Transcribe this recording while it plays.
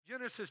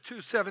Genesis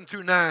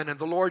 2:7-9, and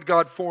the Lord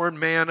God formed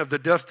man of the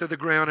dust of the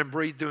ground and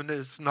breathed in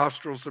his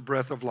nostrils the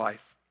breath of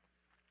life.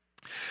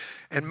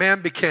 And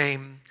man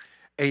became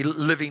a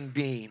living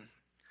being.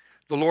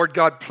 The Lord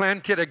God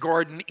planted a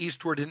garden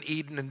eastward in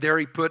Eden, and there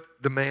he put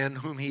the man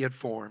whom he had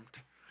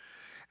formed.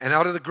 And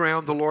out of the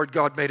ground the Lord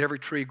God made every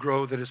tree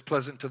grow that is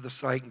pleasant to the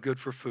sight and good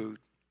for food.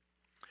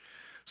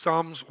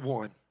 Psalms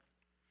 1:1.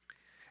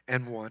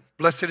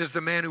 Blessed is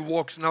the man who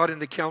walks not in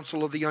the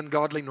counsel of the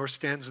ungodly, nor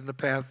stands in the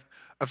path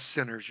of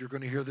sinners. You're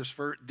going to hear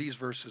these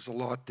verses a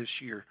lot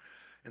this year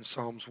in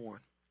Psalms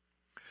 1.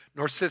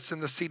 Nor sits in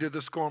the seat of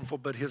the scornful,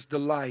 but his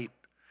delight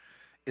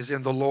is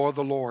in the law of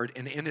the Lord,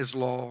 and in his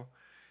law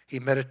he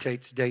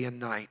meditates day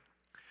and night.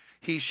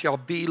 He shall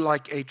be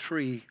like a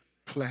tree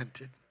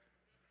planted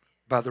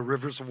by the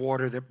rivers of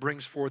water that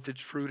brings forth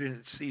its fruit in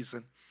its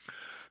season,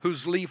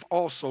 whose leaf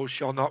also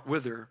shall not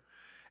wither,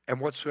 and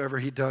whatsoever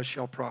he does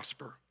shall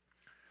prosper.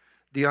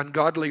 The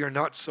ungodly are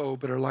not so,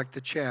 but are like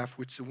the chaff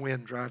which the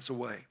wind drives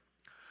away.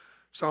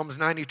 Psalms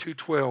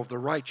 92:12, the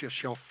righteous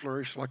shall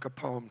flourish like a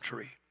palm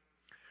tree.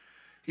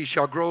 He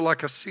shall grow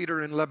like a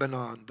cedar in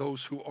Lebanon.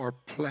 Those who are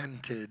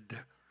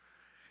planted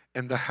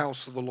in the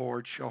house of the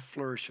Lord shall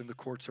flourish in the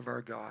courts of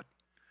our God.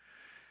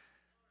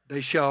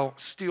 They shall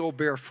still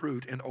bear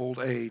fruit in old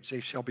age.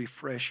 They shall be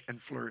fresh and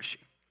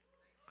flourishing.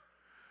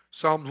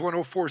 Psalms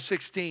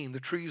 104:16, the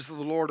trees of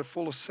the Lord are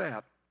full of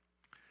sap,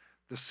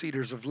 the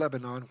cedars of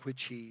Lebanon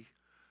which he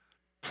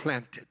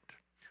planted.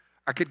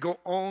 I could go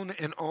on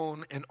and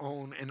on and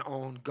on and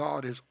on.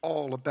 God is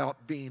all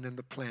about being in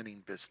the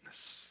planning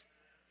business.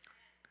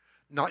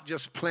 Not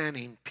just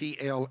planning,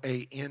 Planning,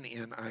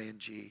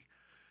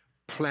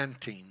 planting,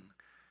 Planting.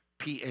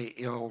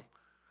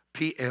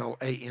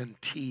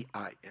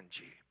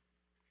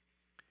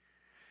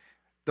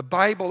 The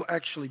Bible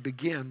actually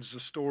begins the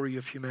story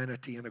of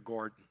humanity in a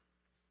garden.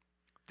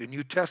 The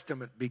New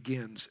Testament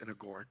begins in a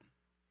garden.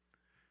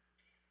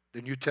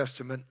 The New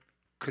Testament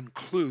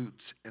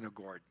concludes in a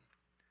garden.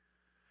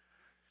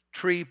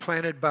 Tree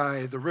planted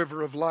by the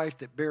river of life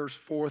that bears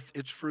forth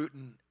its fruit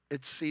in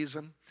its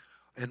season,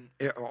 and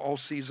all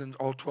seasons,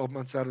 all 12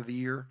 months out of the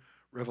year,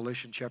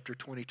 Revelation chapter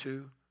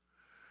 22.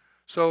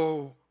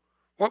 So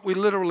what we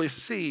literally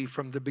see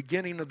from the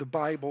beginning of the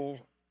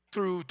Bible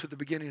through to the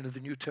beginning of the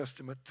New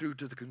Testament, through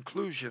to the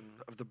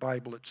conclusion of the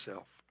Bible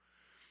itself,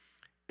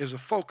 is a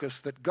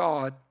focus that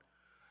God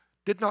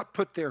did not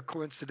put there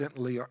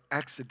coincidentally or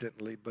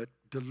accidentally, but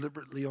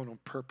deliberately on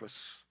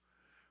purpose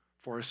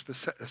for a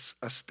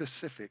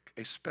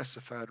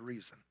specified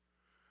reason.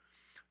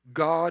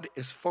 God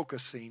is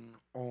focusing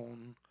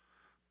on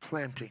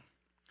planting.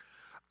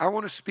 I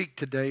want to speak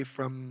today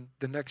for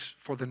the next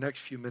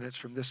few minutes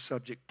from this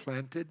subject: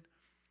 planted,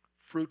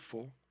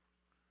 fruitful,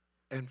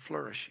 and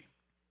flourishing.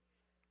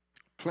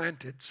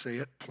 Planted, say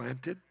it,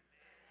 planted,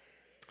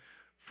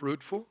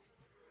 fruitful,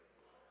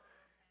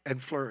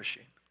 and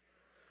flourishing.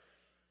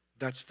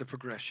 That's the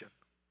progression.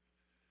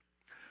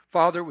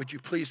 Father, would you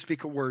please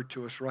speak a word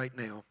to us right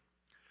now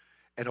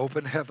and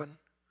open heaven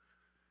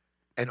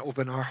and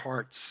open our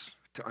hearts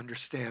to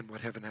understand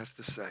what heaven has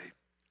to say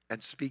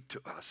and speak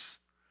to us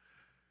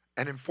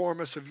and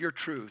inform us of your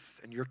truth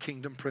and your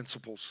kingdom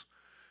principles,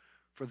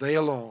 for they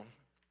alone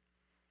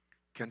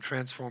can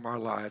transform our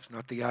lives,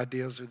 not the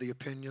ideas or the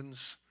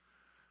opinions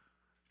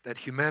that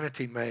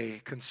humanity may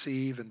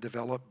conceive and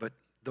develop, but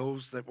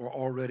those that were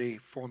already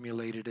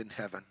formulated in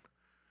heaven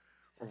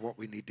are what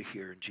we need to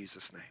hear in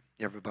Jesus' name.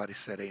 Everybody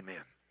said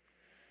amen.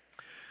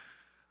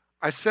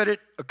 I said it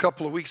a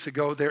couple of weeks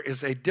ago, there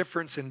is a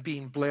difference in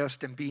being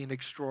blessed and being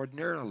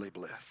extraordinarily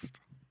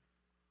blessed.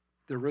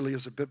 There really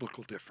is a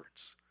biblical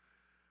difference.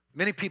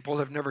 Many people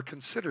have never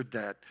considered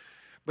that.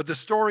 But the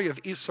story of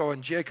Esau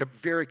and Jacob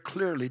very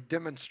clearly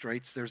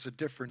demonstrates there's a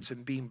difference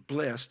in being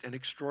blessed and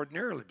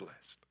extraordinarily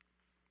blessed.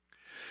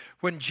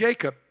 When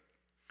Jacob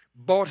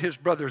bought his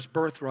brother's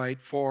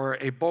birthright for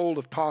a bowl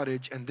of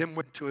pottage and then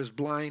went to his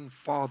blind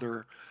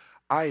father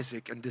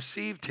Isaac and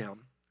deceived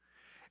him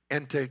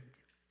into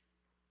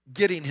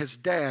getting his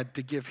dad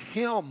to give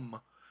him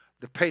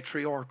the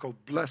patriarchal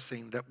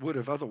blessing that would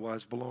have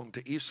otherwise belonged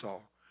to Esau,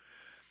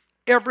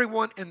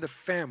 everyone in the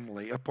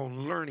family,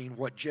 upon learning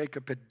what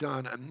Jacob had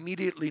done,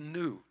 immediately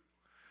knew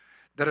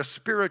that a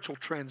spiritual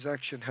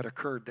transaction had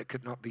occurred that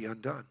could not be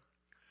undone.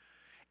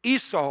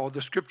 Esau,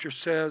 the scripture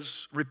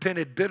says,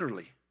 repented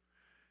bitterly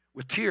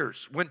with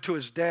tears, went to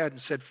his dad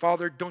and said,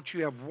 "Father, don't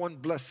you have one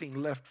blessing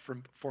left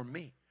for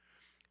me?"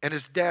 And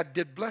his dad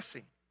did bless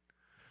him.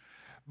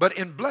 But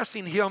in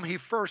blessing him, he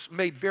first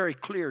made very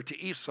clear to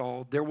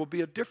Esau, there will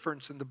be a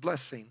difference in the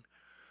blessing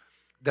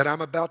that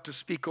I'm about to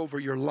speak over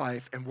your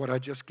life and what I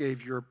just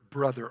gave your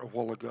brother a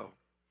while ago.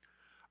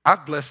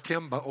 I've blessed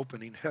him by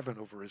opening heaven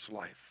over his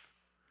life.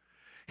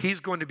 He's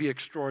going to be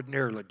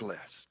extraordinarily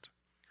blessed.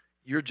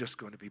 You're just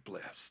going to be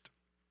blessed.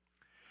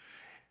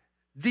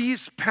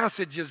 These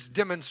passages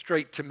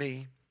demonstrate to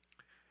me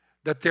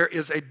that there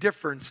is a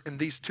difference in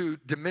these two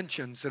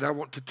dimensions that I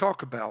want to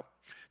talk about.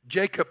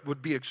 Jacob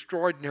would be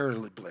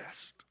extraordinarily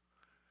blessed.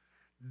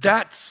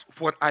 That's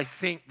what I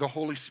think the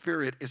Holy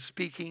Spirit is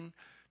speaking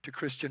to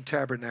Christian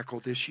Tabernacle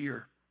this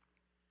year,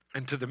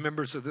 and to the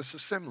members of this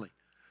assembly,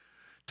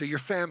 to your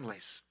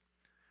families.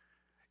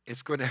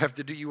 It's going to have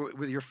to do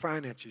with your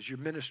finances, your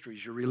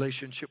ministries, your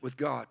relationship with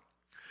God.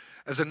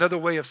 As another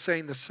way of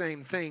saying the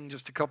same thing,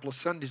 just a couple of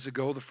Sundays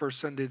ago, the first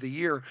Sunday of the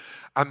year,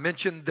 I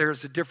mentioned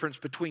there's a difference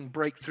between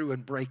breakthrough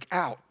and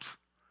breakout.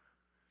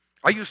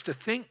 I used to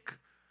think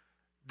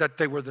that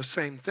they were the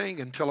same thing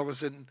until I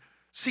was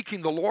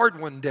seeking the Lord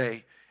one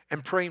day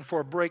and praying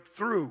for a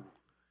breakthrough.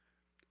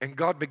 And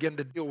God began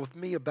to deal with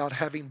me about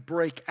having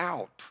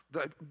breakout,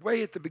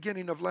 way at the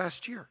beginning of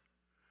last year.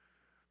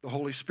 The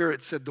Holy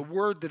Spirit said, the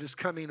word that is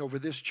coming over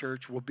this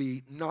church will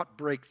be not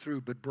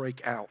breakthrough, but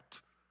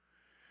breakout.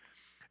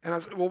 And I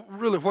said, well,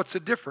 really, what's the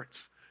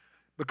difference?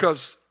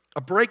 Because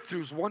a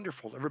breakthrough is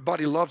wonderful.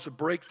 Everybody loves a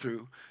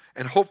breakthrough.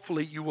 And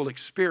hopefully you will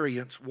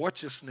experience,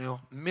 watch this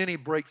now, many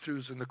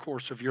breakthroughs in the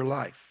course of your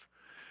life.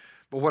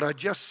 But what I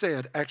just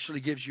said actually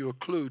gives you a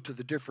clue to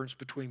the difference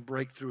between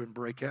breakthrough and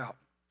breakout.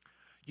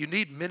 You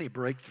need many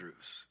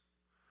breakthroughs.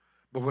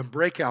 But when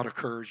breakout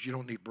occurs, you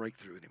don't need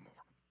breakthrough anymore.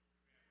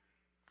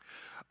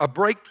 A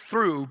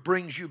breakthrough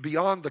brings you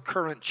beyond the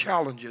current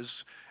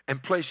challenges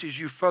and places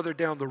you further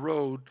down the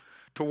road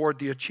toward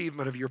the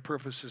achievement of your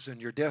purposes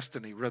and your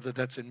destiny, whether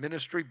that's in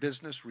ministry,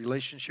 business,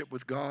 relationship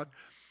with God,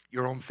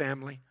 your own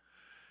family.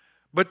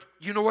 But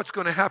you know what's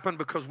going to happen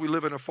because we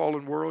live in a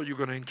fallen world? You're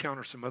going to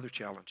encounter some other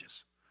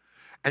challenges.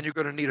 And you're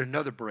going to need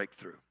another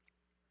breakthrough.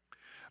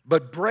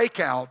 But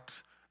breakout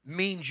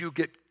means you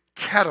get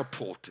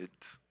catapulted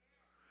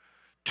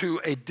to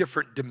a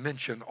different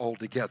dimension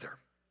altogether.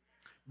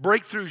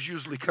 Breakthroughs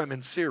usually come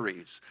in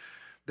series.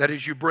 That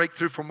is, you break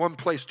through from one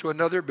place to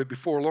another, but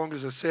before long,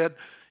 as I said,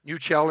 new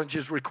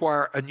challenges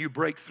require a new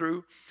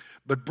breakthrough.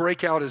 But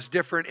breakout is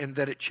different in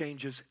that it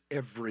changes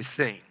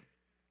everything.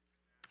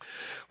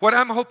 What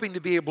I'm hoping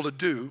to be able to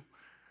do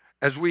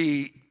as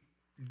we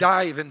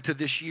dive into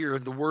this year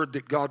and the word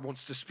that God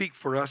wants to speak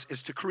for us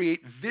is to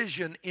create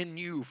vision in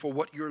you for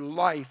what your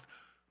life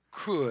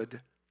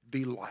could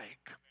be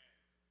like.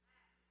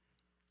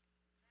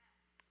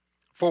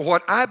 For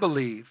what I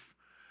believe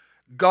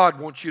God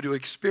wants you to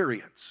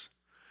experience.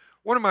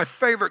 One of my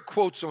favorite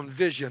quotes on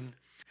vision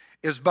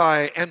is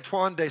by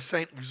Antoine de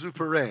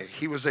Saint-Exupéry.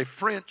 He was a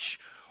French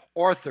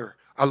author.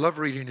 I love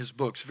reading his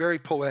books, very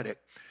poetic.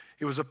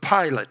 He was a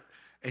pilot,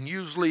 and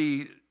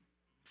usually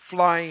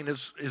flying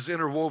is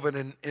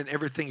interwoven in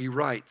everything he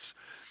writes.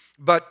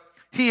 But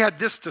he had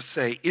this to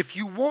say: if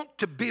you want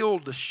to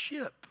build a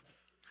ship,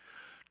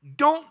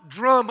 don't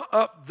drum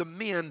up the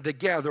men to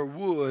gather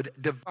wood,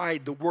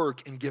 divide the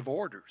work, and give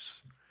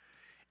orders.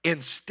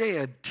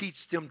 Instead,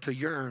 teach them to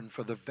yearn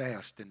for the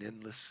vast and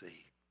endless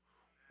sea.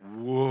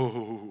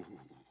 Whoa.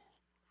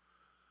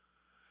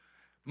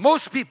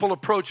 Most people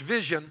approach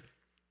vision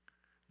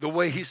the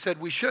way he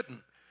said we shouldn't.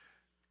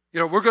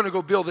 You know, we're going to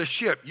go build this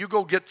ship. You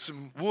go get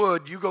some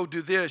wood. You go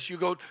do this. You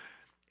go.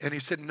 And he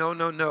said, no,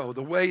 no, no.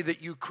 The way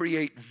that you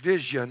create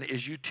vision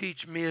is you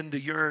teach men to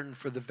yearn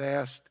for the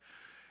vast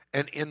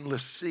and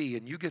endless sea.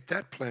 And you get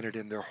that planted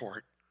in their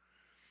heart.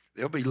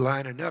 They'll be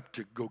lining up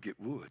to go get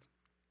wood.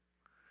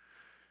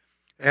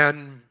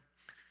 And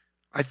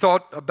I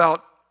thought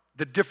about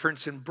the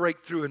difference in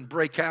breakthrough and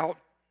breakout.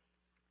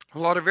 A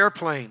lot of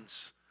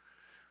airplanes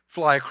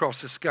fly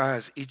across the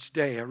skies each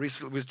day. I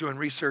recently was doing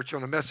research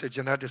on a message,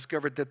 and I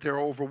discovered that there are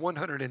over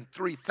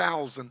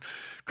 103,000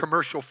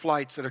 commercial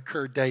flights that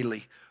occur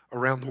daily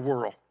around the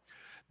world.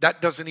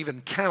 That doesn't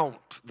even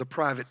count the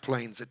private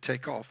planes that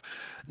take off.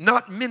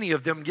 Not many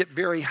of them get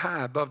very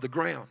high above the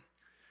ground.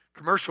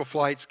 Commercial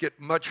flights get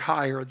much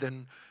higher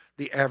than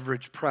the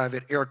average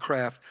private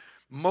aircraft.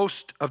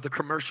 Most of the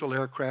commercial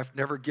aircraft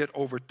never get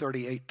over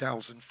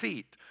 38,000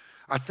 feet.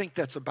 I think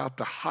that's about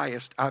the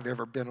highest I've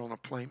ever been on a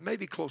plane,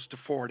 maybe close to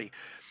 40.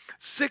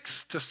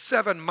 6 to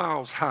 7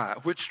 miles high,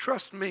 which,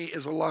 trust me,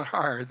 is a lot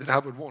higher than I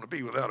would want to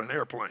be without an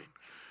airplane.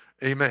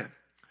 Amen.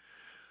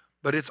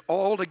 But it's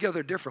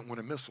altogether different when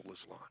a missile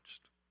is launched.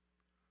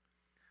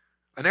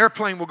 An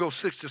airplane will go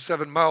 6 to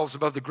 7 miles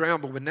above the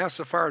ground, but when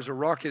NASA fires a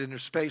rocket into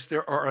space,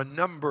 there are a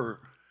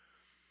number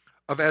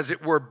of, as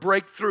it were,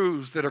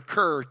 breakthroughs that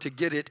occur to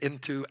get it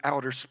into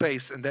outer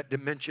space and that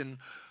dimension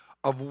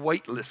of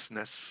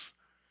weightlessness.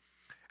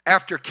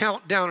 After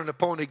countdown and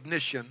upon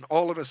ignition,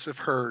 all of us have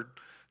heard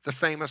the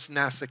famous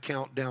NASA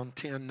countdown,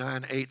 10,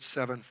 9, 8,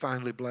 7,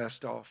 finally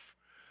blast off.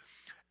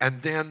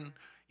 And then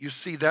you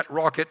see that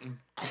rocket and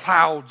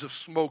clouds of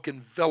smoke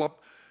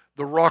envelop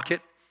the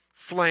rocket,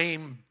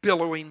 flame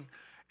billowing,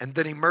 and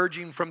then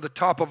emerging from the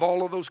top of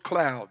all of those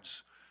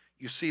clouds,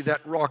 you see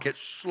that rocket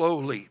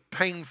slowly,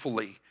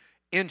 painfully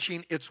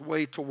inching its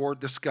way toward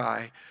the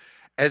sky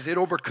as it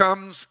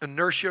overcomes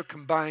inertia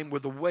combined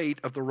with the weight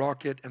of the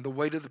rocket and the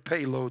weight of the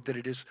payload that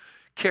it is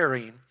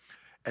carrying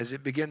as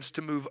it begins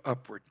to move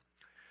upward.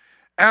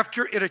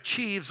 After it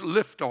achieves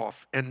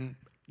liftoff and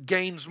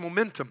gains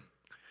momentum,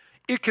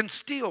 it can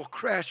still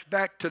crash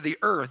back to the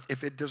earth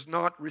if it does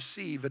not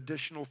receive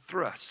additional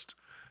thrust.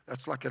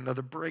 That's like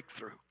another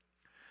breakthrough.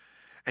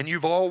 And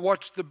you've all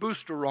watched the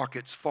booster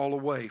rockets fall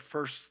away,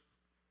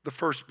 the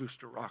first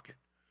booster rocket.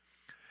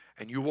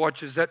 And you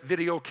watch as that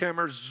video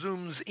camera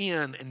zooms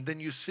in, and then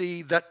you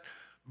see that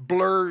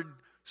blurred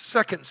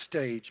second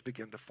stage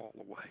begin to fall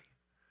away.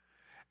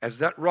 As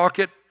that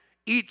rocket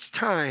each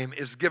time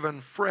is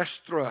given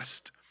fresh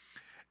thrust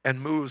and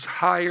moves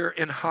higher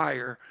and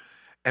higher,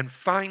 and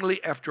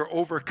finally, after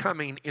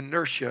overcoming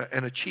inertia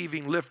and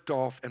achieving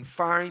liftoff and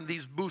firing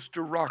these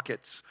booster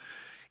rockets,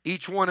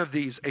 each one of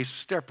these a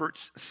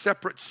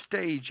separate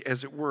stage,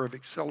 as it were, of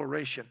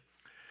acceleration,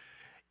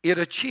 it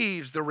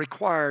achieves the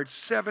required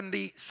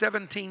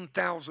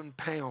 17,000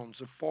 pounds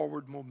of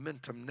forward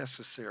momentum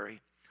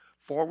necessary,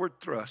 forward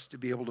thrust, to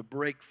be able to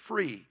break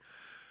free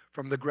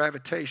from the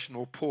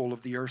gravitational pull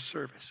of the Earth's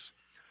surface.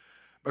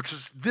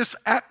 Because this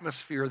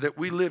atmosphere that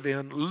we live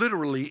in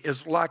literally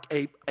is like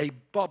a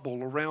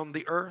bubble around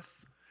the earth.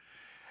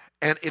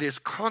 And it is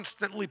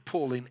constantly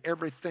pulling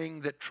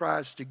everything that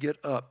tries to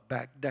get up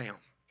back down.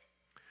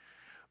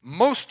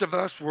 Most of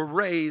us were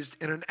raised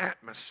in an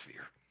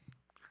atmosphere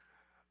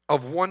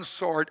of one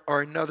sort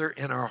or another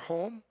in our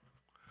home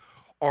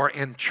or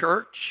in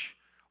church.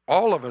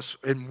 All of us,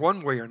 in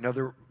one way or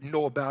another,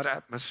 know about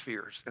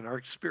atmospheres in our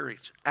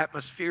experience.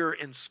 Atmosphere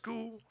in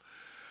school,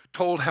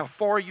 told how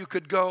far you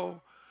could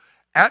go.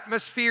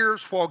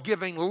 Atmospheres, while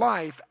giving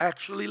life,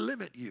 actually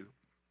limit you.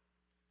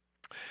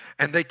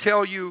 And they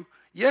tell you,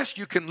 yes,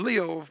 you can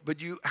live, but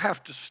you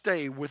have to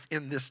stay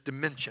within this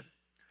dimension.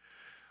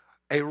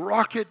 A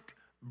rocket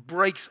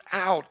breaks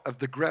out of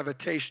the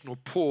gravitational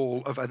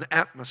pull of an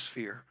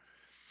atmosphere,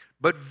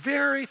 but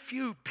very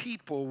few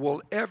people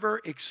will ever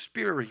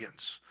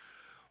experience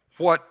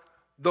what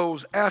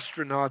those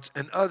astronauts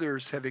and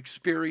others have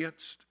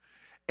experienced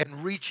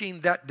and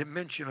reaching that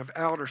dimension of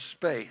outer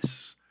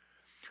space.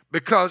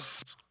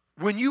 Because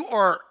when you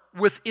are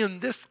within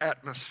this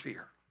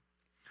atmosphere,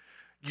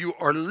 you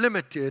are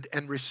limited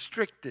and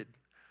restricted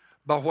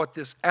by what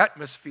this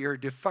atmosphere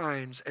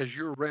defines as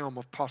your realm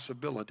of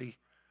possibility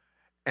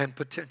and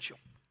potential.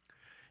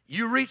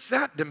 You reach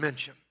that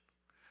dimension,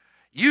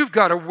 you've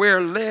got to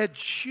wear lead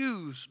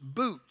shoes,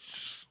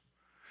 boots,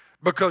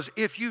 because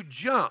if you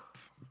jump,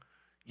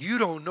 you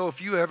don't know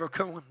if you ever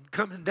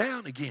coming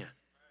down again.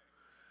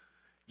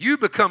 You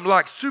become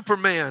like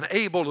Superman,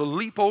 able to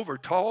leap over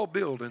tall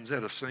buildings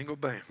at a single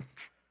bound.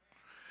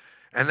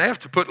 And they have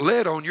to put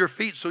lead on your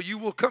feet so you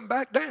will come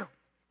back down.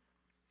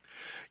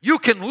 You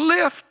can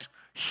lift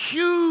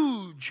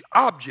huge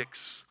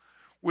objects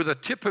with a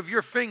tip of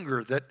your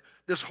finger that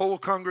this whole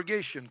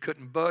congregation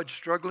couldn't budge,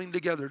 struggling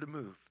together to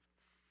move.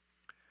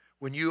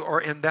 When you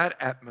are in that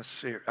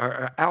atmosphere,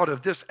 or out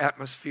of this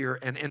atmosphere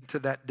and into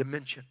that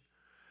dimension.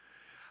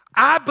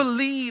 I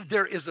believe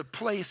there is a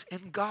place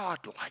in God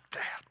like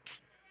that.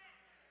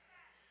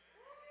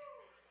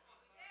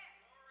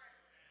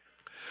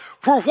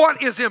 For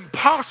what is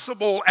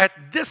impossible at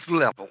this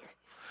level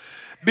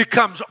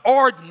becomes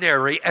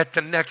ordinary at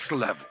the next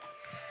level.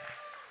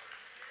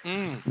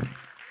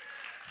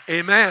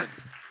 Amen.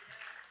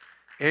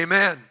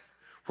 Amen.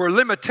 Where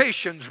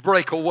limitations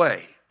break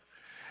away.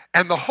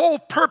 And the whole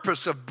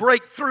purpose of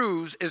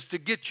breakthroughs is to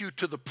get you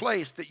to the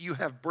place that you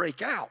have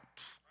breakout.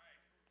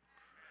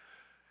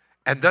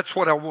 And that's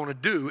what I want to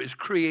do, is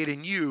create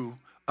in you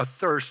a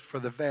thirst for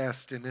the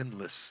vast and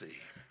endless sea.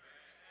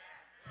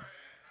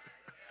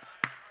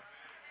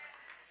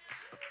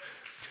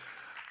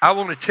 I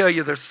want to tell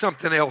you there's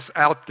something else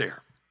out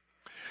there.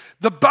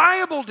 The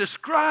Bible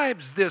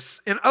describes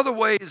this in other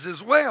ways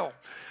as well.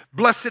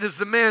 Blessed is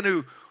the man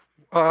who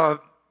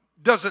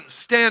doesn't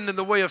stand in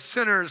the way of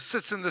sinners,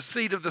 sits in the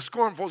seat of the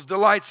scornful,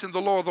 delights in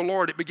the law of the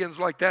Lord. It begins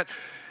like that.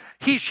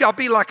 He shall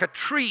be like a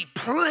tree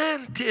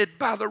planted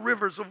by the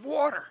rivers of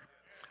water.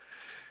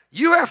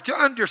 You have to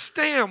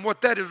understand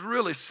what that is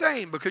really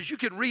saying, because you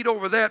can read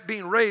over that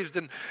being raised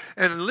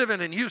and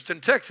living in Houston,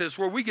 Texas,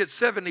 where we get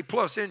 70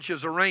 plus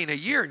inches of rain a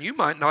year, and you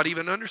might not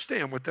even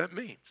understand what that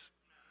means.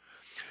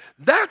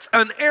 That's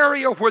an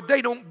area where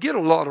they don't get a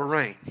lot of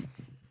rain,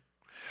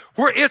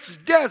 where it's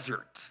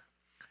desert.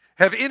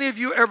 Have any of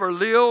you ever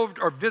lived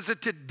or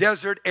visited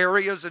desert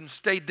areas and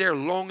stayed there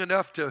long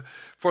enough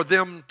for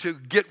them to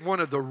get one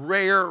of the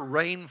rare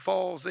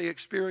rainfalls they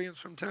experience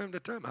from time to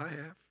time? I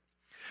have.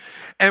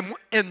 And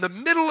in the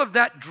middle of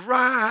that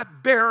dry,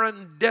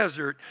 barren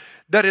desert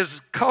that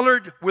is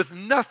colored with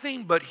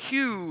nothing but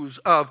hues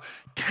of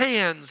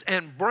tans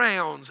and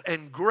browns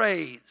and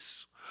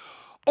grays,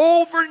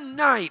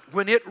 overnight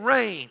when it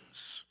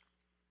rains,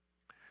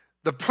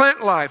 the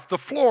plant life, the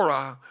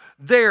flora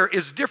there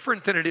is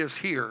different than it is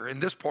here in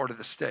this part of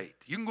the state.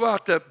 You can go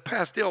out to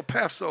past El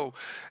Paso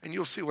and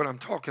you'll see what I'm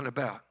talking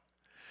about.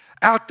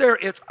 Out there,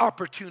 it's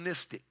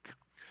opportunistic.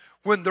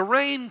 When the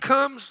rain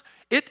comes,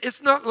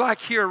 it's not like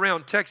here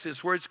around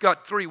Texas where it's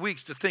got 3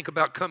 weeks to think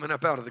about coming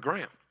up out of the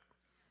ground.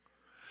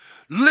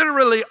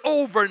 Literally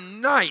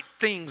overnight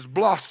things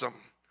blossom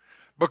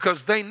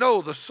because they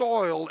know the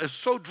soil is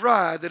so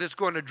dry that it's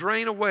going to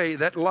drain away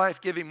that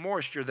life-giving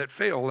moisture that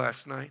fell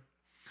last night.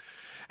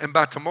 And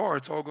by tomorrow,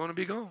 it's all going to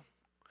be gone.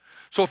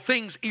 So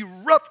things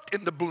erupt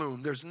into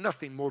bloom. There's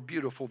nothing more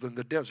beautiful than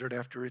the desert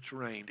after it's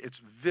rained. It's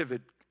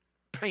vivid,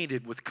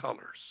 painted with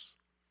colors.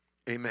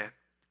 Amen.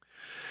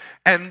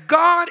 And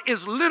God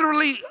is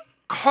literally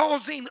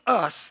causing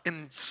us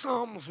in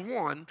Psalms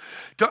 1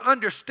 to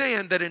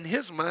understand that in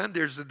His mind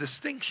there's a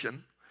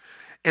distinction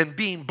in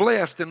being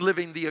blessed and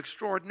living the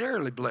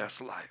extraordinarily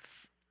blessed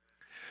life.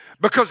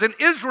 Because in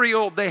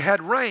Israel they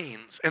had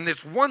rains, and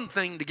it's one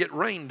thing to get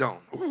rained on.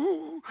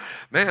 Ooh,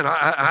 man,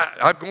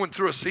 I'm going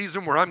through a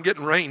season where I'm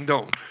getting rained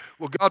on.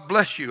 Well, God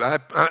bless you.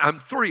 I'm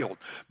thrilled.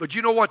 But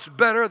you know what's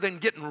better than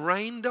getting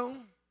rained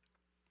on?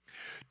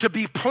 To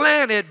be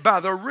planted by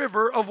the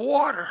river of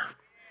water,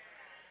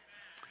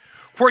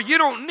 where you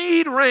don't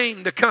need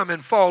rain to come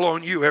and fall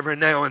on you every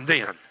now and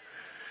then,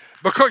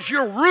 because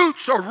your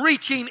roots are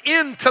reaching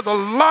into the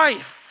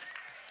life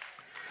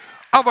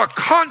of a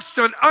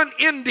constant,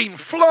 unending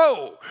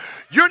flow.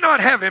 You're not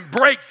having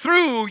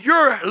breakthrough.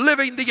 You're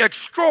living the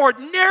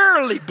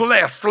extraordinarily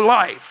blessed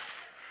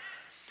life.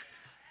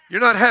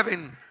 You're not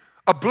having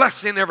a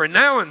blessing every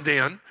now and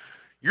then.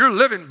 You're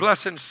living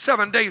blessings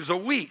 7 days a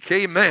week.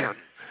 Amen.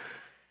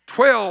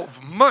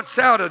 12 months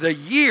out of the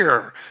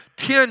year.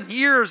 10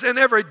 years in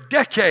every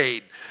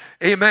decade.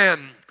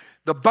 Amen.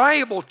 The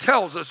Bible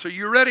tells us, are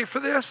you ready for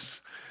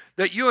this?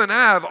 That you and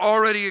I have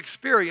already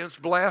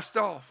experienced blast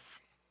off.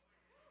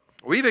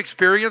 We've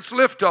experienced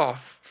liftoff.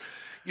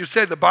 You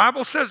say the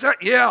Bible says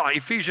that? Yeah,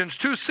 Ephesians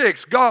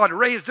 2:6. God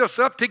raised us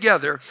up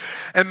together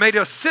and made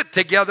us sit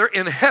together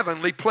in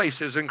heavenly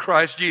places in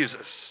Christ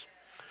Jesus.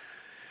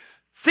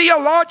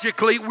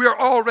 Theologically, we're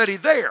already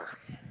there.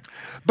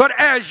 But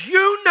as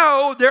you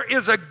know, there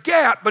is a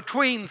gap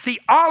between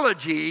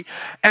theology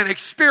and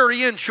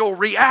experiential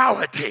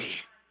reality.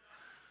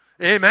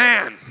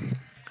 Amen.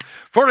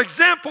 For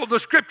example, the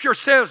scripture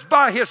says,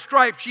 by His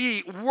stripes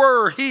ye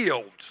were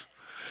healed.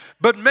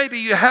 But maybe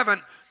you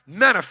haven't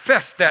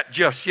manifest that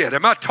just yet.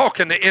 Am I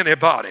talking to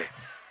anybody?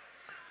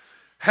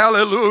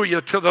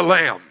 Hallelujah to the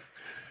Lamb.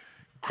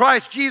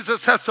 Christ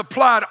Jesus has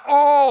supplied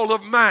all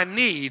of my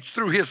needs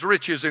through His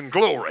riches and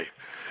glory.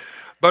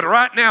 But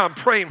right now I'm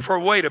praying for a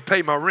way to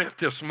pay my rent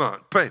this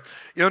month.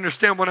 You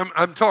understand what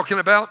I'm talking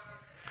about?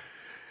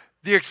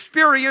 The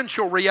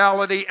experiential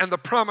reality and the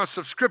promise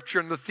of Scripture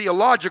and the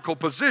theological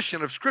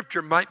position of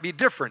Scripture might be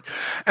different.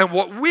 And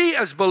what we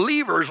as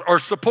believers are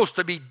supposed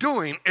to be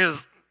doing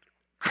is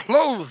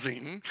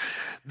closing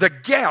the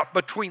gap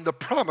between the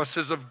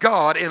promises of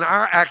God in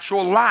our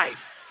actual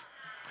life.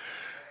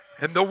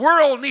 And the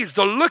world needs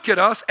to look at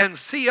us and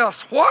see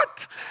us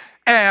what?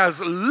 As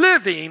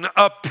living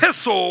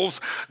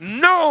epistles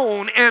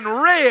known and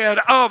read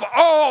of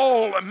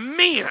all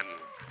men.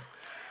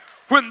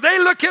 When they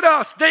look at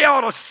us, they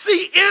ought to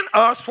see in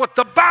us what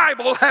the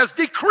Bible has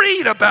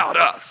decreed about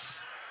us.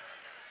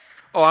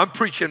 Oh, I'm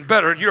preaching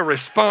better and you're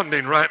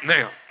responding right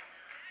now.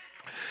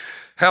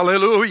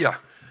 Hallelujah.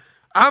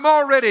 I'm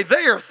already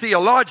there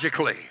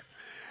theologically.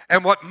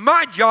 And what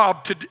my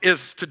job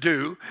is to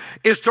do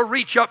is to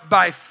reach up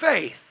by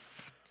faith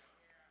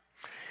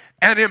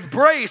and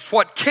embrace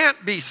what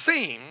can't be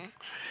seen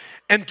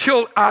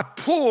until I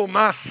pull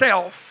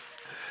myself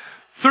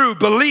through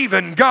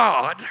believing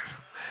God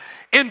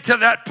into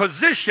that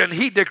position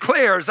He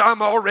declares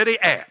I'm already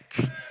at.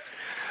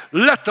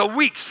 Let the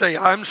weak say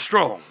I'm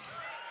strong.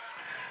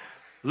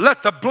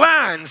 Let the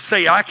blind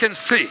say I can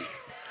see.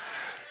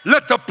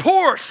 Let the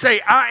poor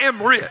say I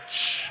am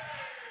rich.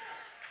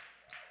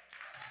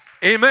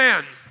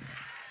 Amen.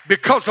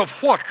 Because of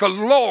what the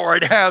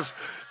Lord has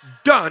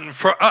done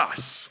for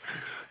us.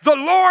 The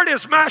Lord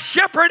is my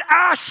shepherd,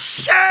 I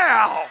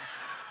shall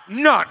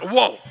not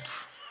want.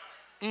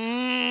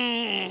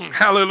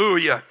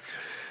 Hallelujah.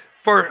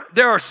 For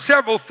there are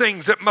several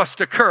things that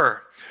must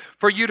occur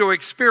for you to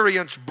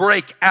experience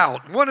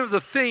breakout. One of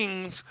the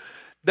things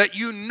that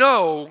you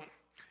know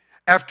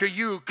after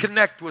you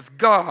connect with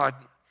God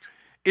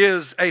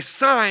is a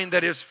sign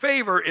that His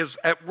favor is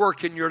at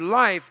work in your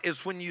life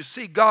is when you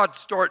see God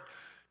start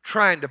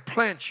trying to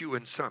plant you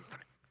in something.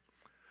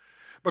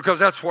 Because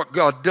that's what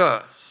God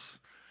does.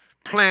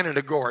 Planted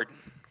a garden.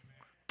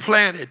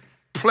 Planted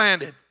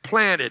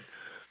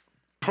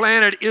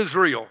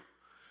Israel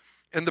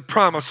in the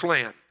promised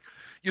land.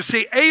 You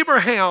see,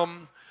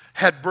 Abraham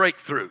had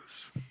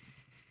breakthroughs.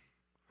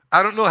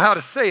 I don't know how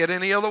to say it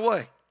any other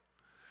way.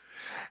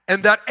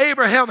 And that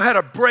Abraham had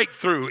a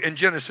breakthrough in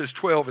Genesis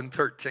 12 and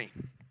 13.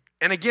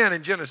 And again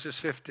in Genesis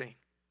 15.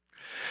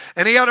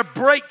 And he had a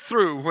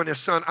breakthrough when his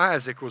son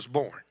Isaac was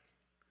born.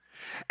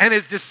 And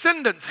his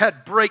descendants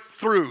had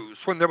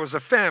breakthroughs. When there was a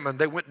famine,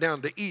 they went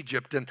down to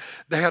Egypt and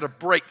they had a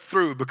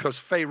breakthrough because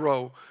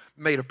Pharaoh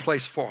made a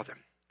place for them.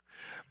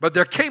 But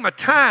there came a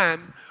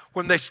time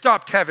when they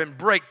stopped having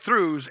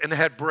breakthroughs and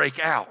had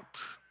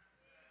breakouts.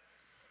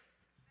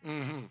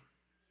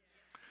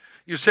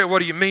 You say, what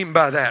do you mean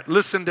by that?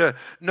 Listen to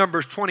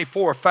Numbers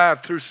 24,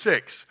 5 through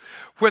 6.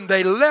 When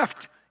they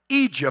left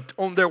Egypt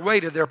on their way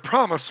to their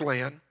promised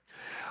land,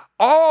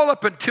 all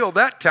up until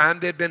that time,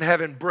 they'd been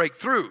having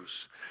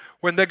breakthroughs.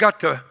 When they got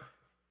to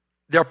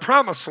their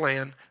promised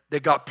land, they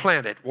got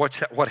planted.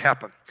 What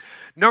happened?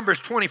 Numbers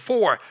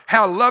 24,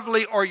 how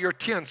lovely are your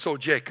tents, O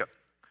Jacob.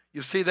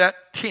 You see that?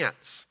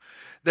 Tents.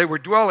 They were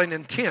dwelling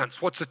in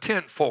tents. What's a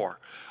tent for?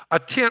 A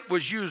tent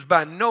was used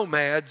by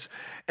nomads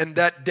in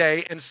that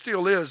day and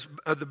still is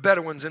the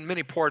Bedouins in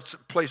many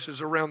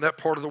places around that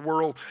part of the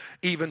world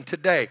even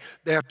today.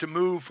 They have to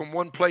move from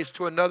one place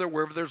to another,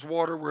 wherever there's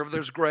water, wherever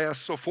there's grass,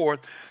 so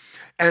forth.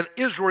 And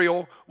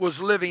Israel was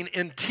living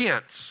in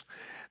tents.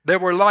 They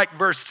were like,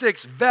 verse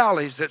 6,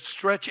 valleys that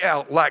stretch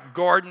out, like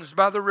gardens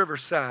by the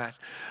riverside,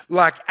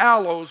 like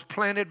aloes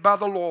planted by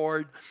the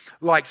Lord,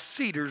 like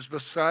cedars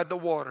beside the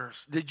waters.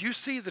 Did you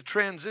see the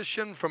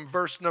transition from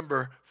verse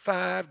number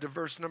 5 to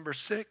verse number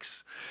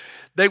 6?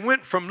 They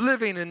went from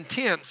living in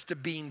tents to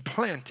being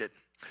planted.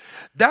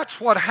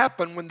 That's what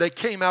happened when they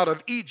came out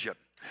of Egypt.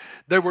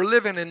 They were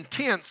living in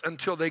tents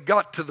until they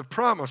got to the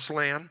promised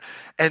land,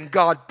 and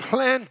God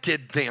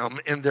planted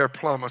them in their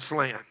promised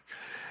land.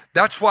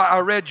 That's why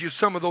I read you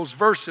some of those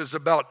verses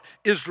about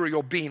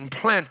Israel being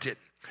planted.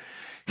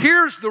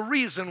 Here's the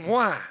reason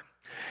why.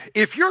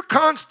 If you're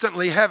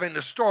constantly having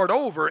to start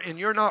over and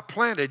you're not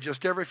planted,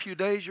 just every few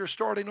days you're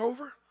starting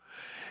over,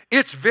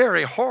 it's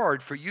very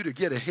hard for you to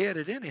get ahead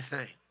at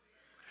anything.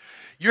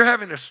 You're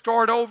having to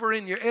start over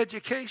in your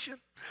education,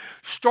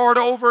 start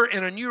over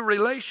in a new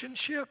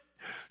relationship,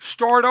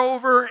 start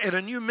over in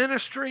a new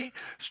ministry,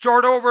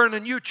 start over in a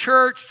new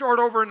church, start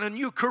over in a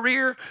new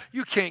career.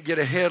 You can't get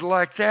ahead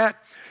like that.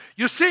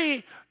 You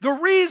see, the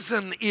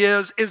reason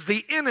is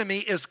the enemy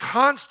is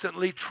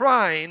constantly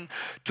trying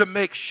to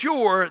make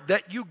sure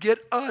that you get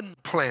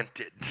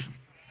unplanted.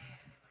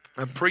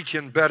 I'm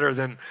preaching better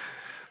than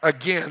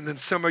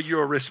some of you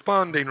are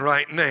responding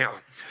right now.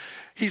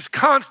 He's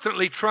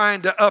constantly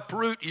trying to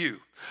uproot you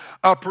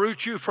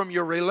from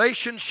your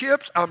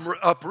relationships,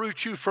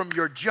 uproot you from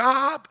your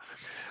job.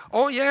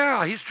 Oh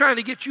yeah, he's trying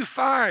to get you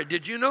fired.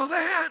 Did you know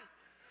that?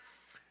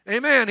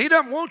 Amen. He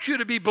doesn't want you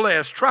to be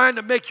blessed, trying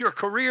to make your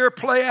career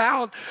play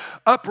out,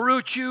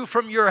 uproot you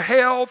from your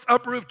health,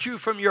 uproot you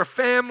from your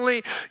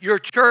family, your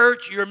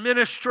church, your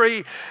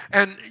ministry.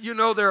 And you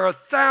know, there are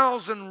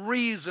 1,000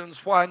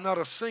 reasons why not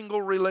a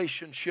single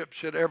relationship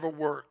should ever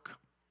work.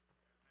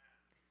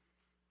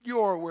 You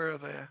are aware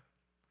of that.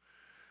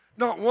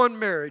 Not one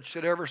marriage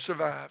should ever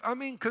survive. I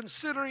mean,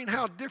 considering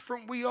how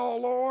different we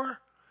all are.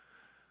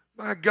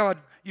 My God,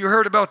 you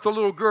heard about the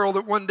little girl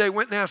that one day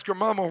went and asked her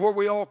mama where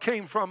we all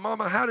came from.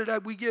 Mama, how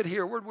did we get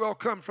here? Where did we all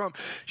come from?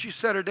 She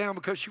sat her down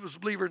because she was a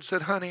believer and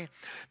said, honey,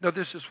 no,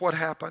 this is what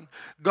happened.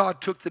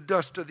 God took the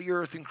dust of the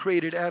earth and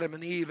created Adam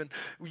and Eve. And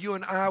you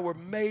and I were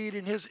made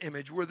in his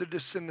image. We're the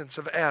descendants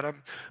of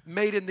Adam,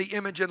 made in the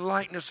image and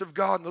likeness of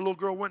God. And the little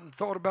girl went and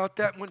thought about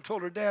that and went and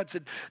told her dad,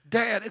 said,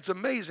 Dad, it's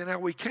amazing how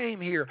we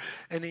came here.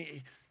 And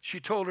she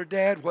told her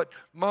dad what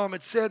mom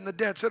had said, and the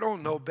dad said, oh,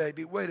 no,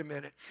 baby, wait a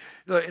minute.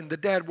 And the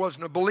dad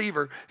wasn't a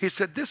believer. He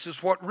said, this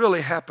is what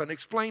really happened.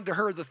 Explained to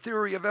her the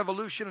theory of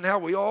evolution and how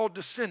we all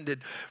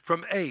descended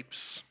from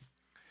apes.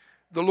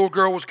 The little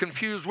girl was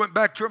confused, went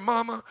back to her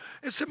mama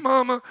and said,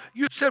 Mama,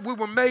 you said we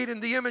were made in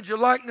the image and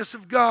likeness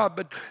of God,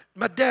 but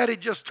my daddy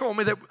just told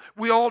me that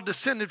we all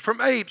descended from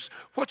apes.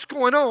 What's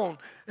going on?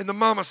 And the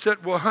mama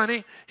said, well,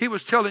 honey, he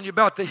was telling you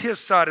about his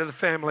side of the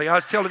family. I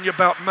was telling you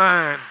about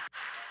mine.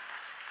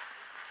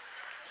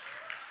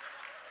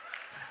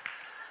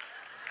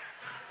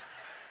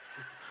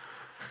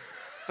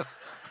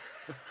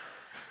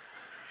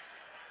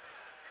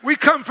 We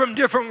come from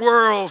different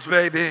worlds,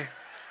 baby.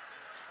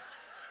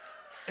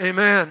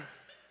 Amen.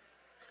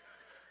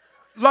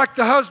 Like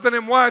the husband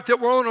and wife that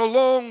were on a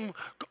long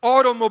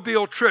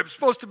automobile trip,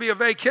 supposed to be a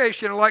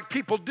vacation, and like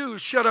people do,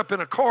 shut up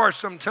in a car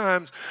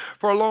sometimes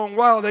for a long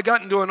while. They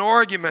got into an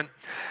argument,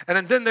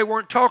 and then they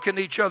weren't talking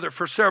to each other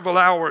for several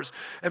hours.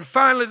 And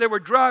finally, they were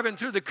driving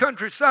through the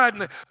countryside,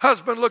 and the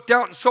husband looked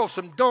out and saw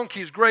some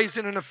donkeys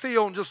grazing in a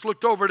field and just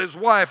looked over at his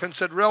wife and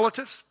said,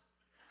 relatives?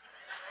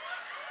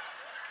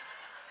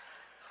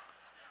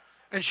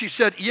 And she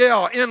said,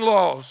 yeah,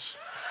 in-laws.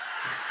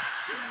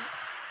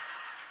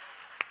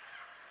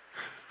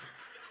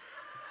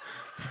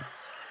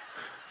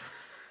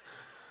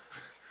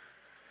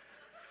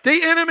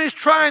 The enemy's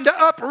trying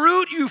to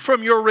uproot you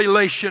from your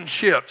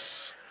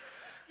relationships.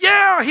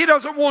 Yeah, he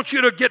doesn't want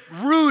you to get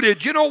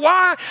rooted. You know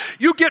why?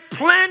 You get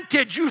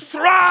planted, you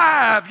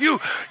thrive, you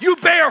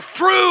bear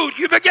fruit,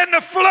 you begin to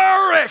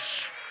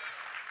flourish.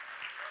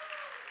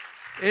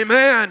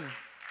 Amen.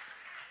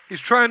 He's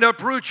trying to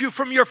uproot you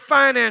from your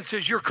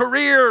finances, your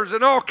careers,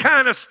 and all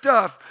kind of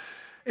stuff.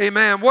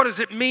 Amen. What does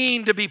it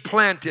mean to be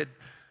planted?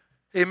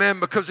 Amen.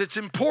 Because it's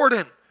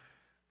important.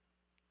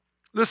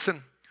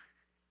 Listen,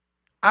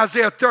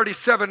 Isaiah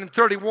 37 and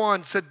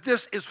 31 said,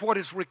 this is what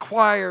is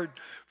required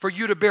for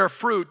you to bear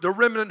fruit. The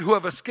remnant who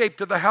have escaped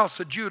to the house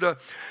of Judah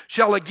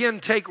shall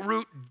again take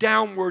root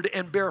downward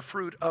and bear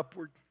fruit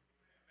upward.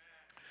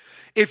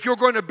 If you're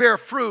going to bear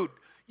fruit,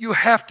 you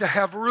have to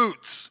have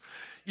roots.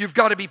 You've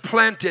got to be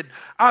planted.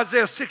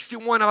 Isaiah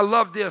 61, I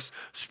love this.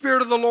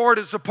 Spirit of the Lord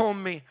is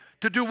upon me.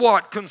 To do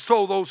what?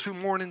 Console those who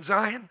mourn in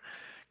Zion.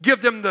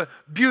 Give them the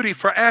beauty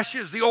for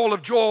ashes, the oil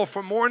of joy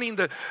for mourning,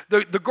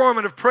 the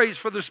garment of praise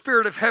for the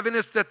spirit of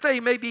heaviness, that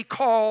they may be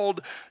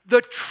called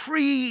the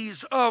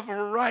trees of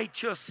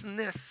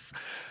righteousness.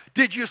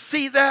 Did you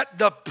see that?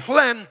 The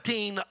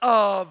planting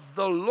of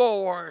the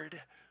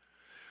Lord.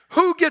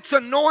 Who gets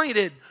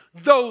anointed?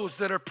 Those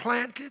that are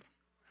planted.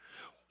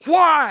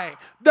 Why?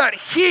 That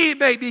He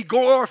may be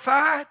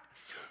glorified.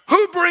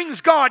 Who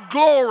brings God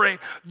glory?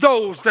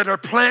 Those that are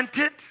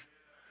planted.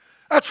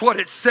 That's what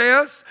it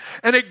says.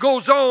 And it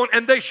goes on,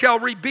 and they shall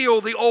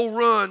rebuild the old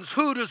ruins.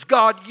 Who does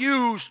God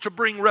use to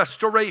bring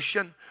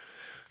restoration?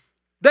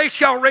 They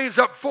shall raise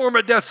up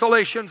former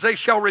desolations. They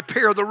shall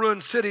repair the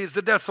ruined cities,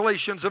 the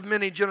desolations of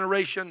many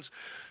generations.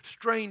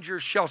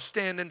 Strangers shall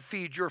stand and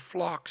feed your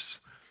flocks.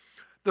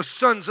 The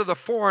sons of the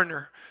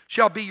foreigner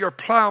shall be your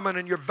plowmen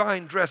and your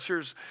vine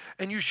dressers,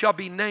 and you shall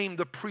be named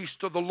the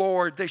priest of the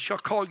Lord. They shall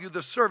call you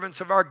the servants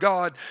of our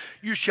God.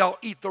 You shall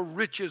eat the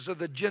riches of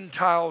the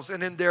Gentiles,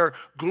 and in their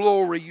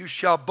glory you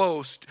shall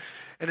boast.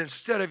 And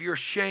instead of your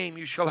shame,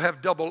 you shall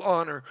have double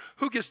honor.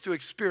 Who gets to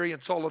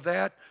experience all of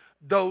that?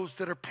 Those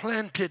that are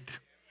planted.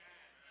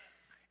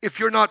 If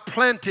you're not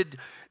planted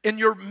in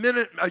your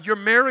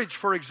marriage,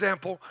 for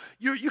example,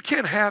 you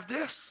can't have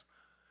this.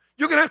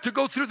 You're going to have to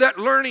go through that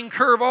learning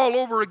curve all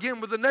over again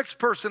with the next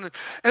person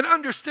and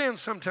understand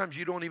sometimes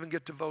you don't even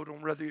get to vote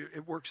on whether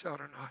it works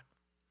out or not.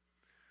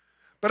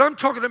 But I'm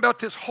talking about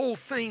this whole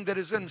thing that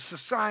is in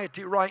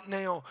society right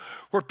now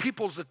where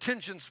people's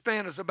attention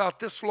span is about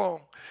this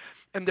long.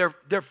 And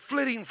they're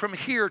flitting from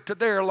here to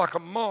there like a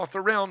moth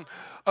around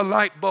a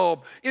light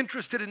bulb,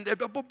 interested in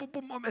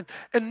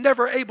and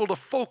never able to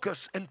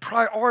focus and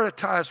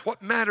prioritize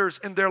what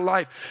matters in their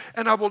life.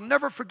 And I will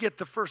never forget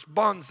the first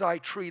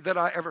bonsai tree that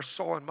I ever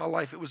saw in my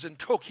life. It was in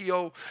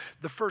Tokyo,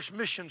 the first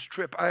missions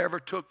trip I ever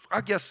took,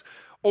 I guess,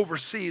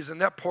 overseas in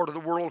that part of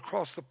the world,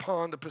 across the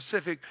pond, the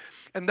Pacific.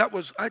 And that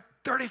was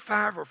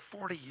 35 or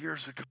 40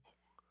 years ago.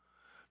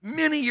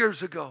 Many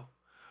years ago.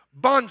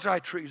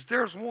 Bonsai trees,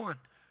 there's one.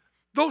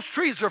 Those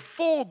trees are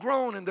full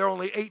grown and they're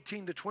only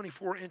 18 to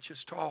 24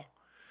 inches tall.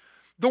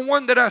 The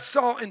one that I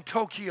saw in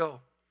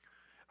Tokyo,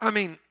 I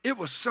mean, it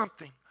was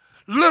something.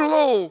 Little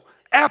old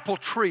apple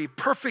tree,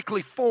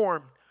 perfectly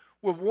formed,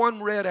 with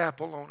one red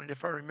apple on it,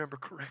 if I remember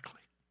correctly.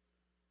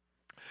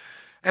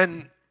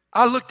 And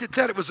I looked at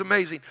that, it was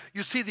amazing.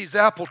 You see these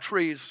apple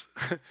trees,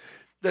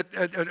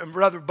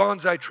 rather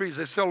bonsai trees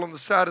they sell on the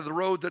side of the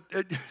road,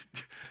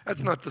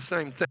 that's not the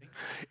same thing.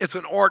 It's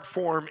an art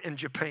form in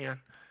Japan.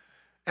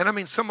 And I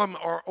mean, some of them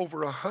are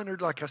over 100,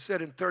 like I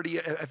said, in 30.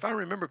 If I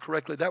remember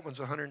correctly, that one's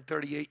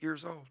 138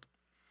 years old.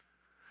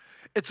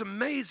 It's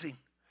amazing.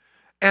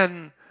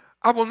 And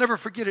I will never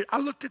forget it. I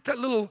looked at that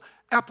little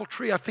apple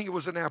tree. I think it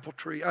was an apple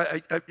tree.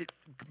 I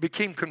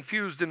became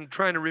confused in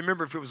trying to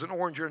remember if it was an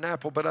orange or an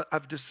apple, but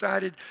I've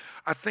decided,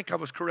 I think I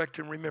was correct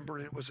in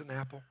remembering it was an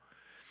apple.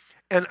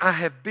 And I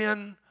have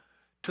been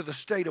to the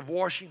state of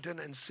Washington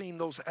and seen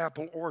those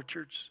apple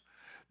orchards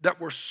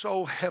that were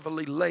so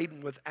heavily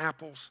laden with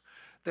apples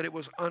that it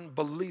was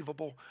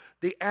unbelievable.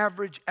 The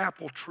average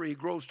apple tree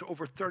grows to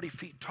over 30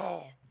 feet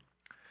tall.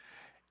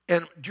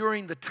 And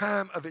during the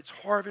time of its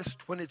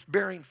harvest, when it's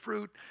bearing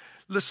fruit,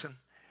 listen,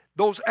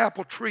 those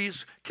apple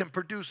trees can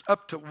produce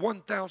up to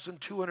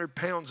 1,200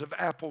 pounds of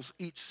apples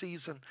each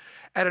season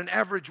at an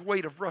average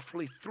weight of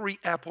roughly 3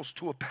 apples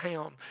to a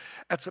pound.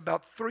 That's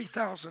about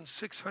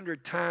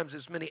 3,600 times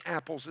as many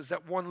apples as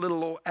that one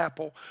little old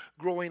apple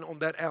growing on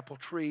that apple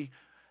tree,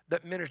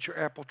 that miniature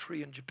apple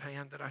tree in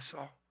Japan that I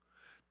saw.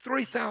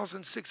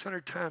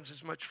 3,600 times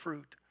as much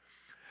fruit.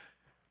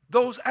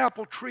 Those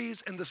apple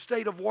trees in the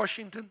state of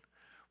Washington,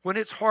 when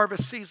it's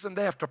harvest season,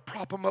 they have to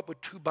prop them up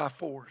with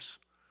 2x4s.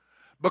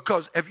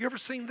 Because, have you ever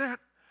seen that?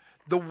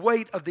 The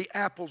weight of the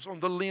apples on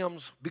the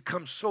limbs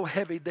becomes so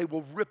heavy, they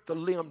will rip the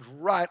limbs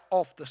right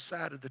off the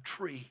side of the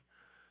tree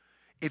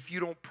if you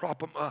don't prop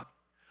them up.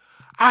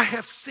 I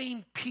have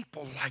seen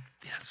people like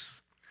this.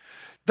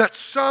 That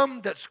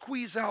some that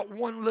squeeze out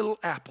one little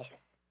apple.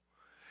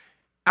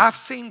 I've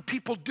seen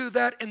people do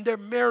that in their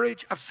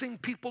marriage. I've seen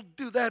people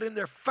do that in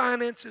their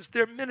finances,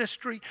 their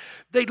ministry.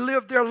 They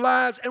live their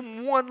lives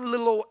and one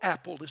little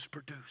apple is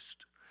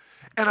produced.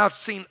 And I've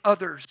seen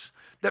others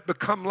that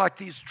become like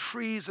these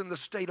trees in the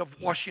state of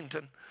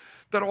Washington,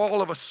 that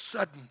all of a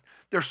sudden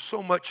there's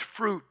so much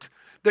fruit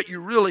that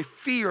you really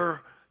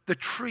fear the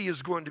tree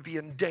is going to be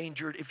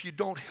endangered if you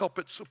don't help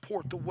it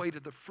support the weight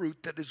of the fruit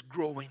that is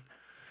growing.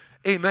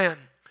 Amen.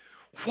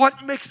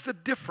 What makes the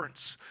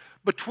difference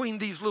between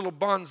these little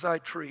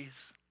bonsai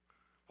trees?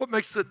 What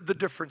makes the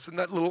difference in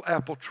that little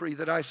apple tree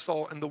that I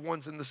saw and the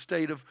ones in the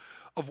state of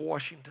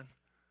Washington?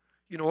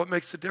 You know what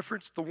makes the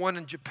difference? The one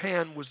in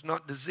Japan was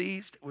not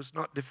diseased. It was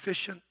not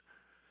deficient.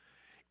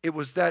 It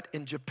was that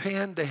in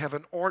Japan they have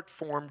an art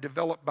form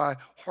developed by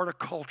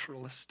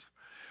horticulturalists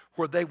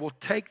where they will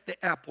take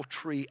the apple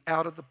tree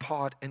out of the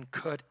pot and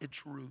cut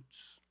its roots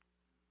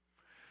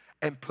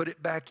and put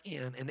it back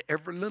in, and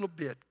every little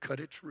bit cut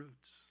its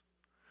roots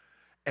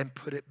and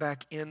put it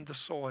back in the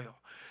soil.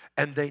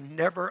 And they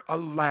never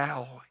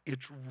allow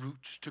its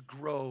roots to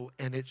grow,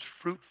 and its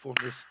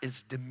fruitfulness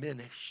is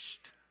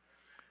diminished.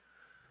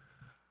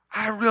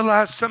 I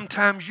realize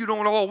sometimes you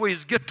don't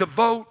always get to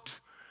vote.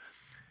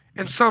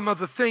 And some of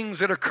the things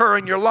that occur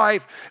in your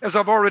life, as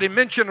I've already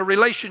mentioned, a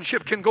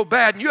relationship can go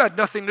bad and you had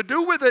nothing to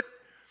do with it.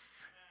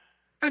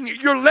 And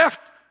you're left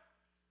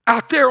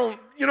out there on,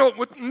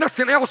 with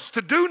nothing else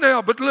to do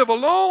now but live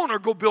alone or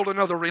go build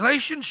another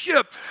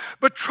relationship.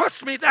 But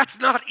trust me, that's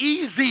not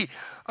easy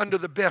under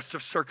the best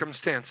of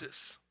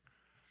circumstances.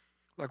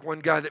 Like one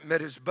guy that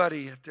met his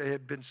buddy, they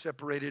had been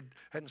separated,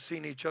 hadn't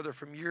seen each other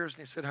from years,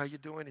 and he said, "How you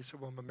doing?" He said,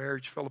 "Well, my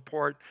marriage fell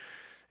apart."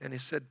 And he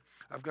said,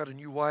 "I've got a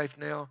new wife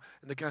now."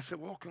 And the guy said,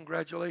 "Well,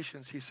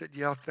 congratulations." He said,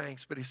 "Yeah,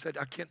 thanks." But he said,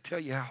 "I can't tell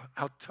you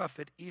how tough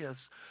it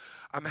is.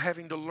 I'm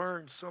having to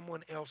learn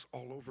someone else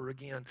all over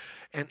again."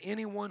 And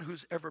anyone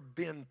who's ever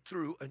been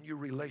through a new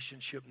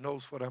relationship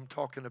knows what I'm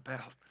talking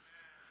about.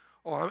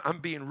 Oh,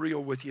 I'm being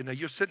real with you now.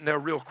 You're sitting there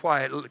real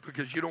quiet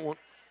because you don't want...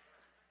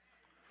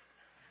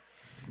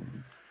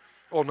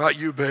 Oh, not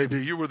you,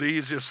 baby. You were the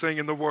easiest thing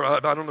in the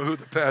world. I don't know who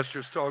the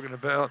pastor's talking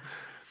about.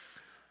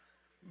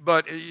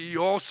 But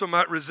you also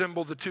might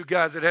resemble the two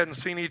guys that hadn't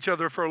seen each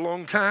other for a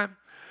long time.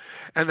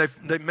 And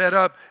they met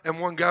up,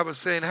 and one guy was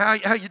saying,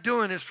 how you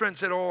doing? His friend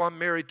said, "Oh, I'm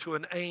married to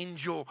an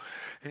angel."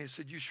 And he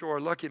said, "You sure are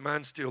lucky.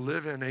 Mine's still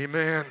living."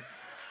 Amen.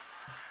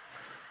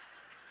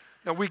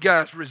 Now, we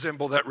guys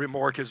resemble that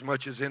remark as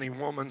much as any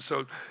woman,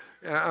 so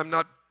I'm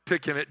not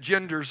picking at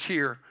genders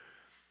here.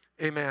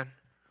 Amen.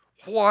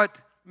 What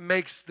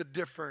makes the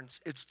difference?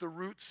 It's the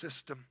root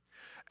system.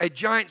 A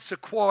giant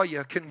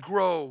sequoia can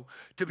grow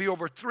to be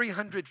over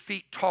 300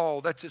 feet tall.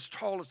 That's as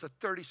tall as a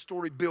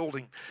 30-story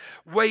building.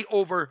 Weigh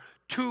over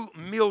 2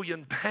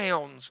 million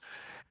pounds.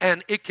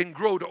 And it can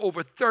grow to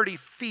over 30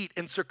 feet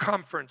in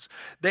circumference.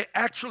 They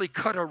actually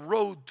cut a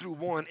road through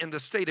one in the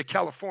state of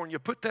California.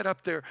 Put that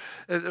up there,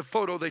 the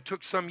photo they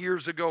took some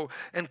years ago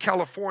in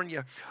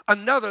California.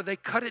 Another, they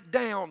cut it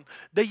down.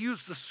 They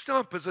used the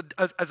stump as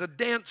a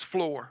dance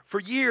floor for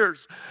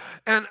years.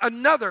 And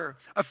another,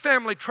 a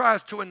family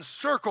tries to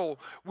encircle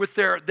with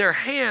their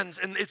hands,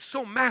 and it's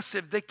so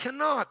massive they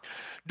cannot.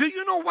 Do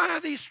you know why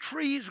these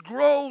trees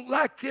grow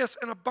like this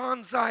and a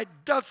bonsai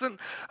doesn't?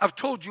 I've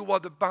told you why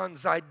the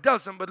bonsai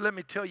doesn't, but let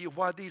me tell you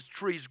why these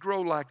trees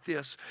grow like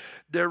this.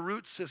 Their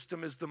root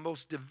system is the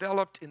most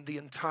developed in the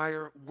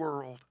entire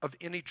world of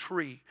any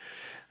tree.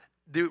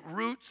 The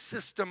root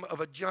system of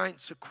a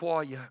giant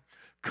sequoia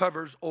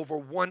covers over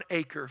 1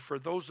 acre. For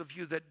those of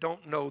you that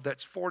don't know,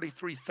 that's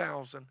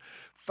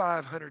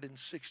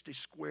 43,560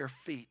 square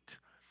feet.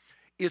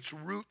 Its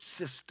root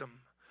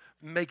system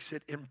makes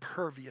it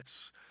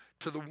impervious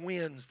to the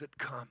winds that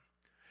come.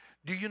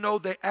 Do you know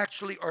they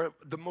actually are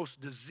the most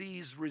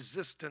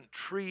disease-resistant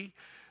tree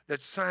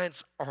that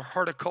science or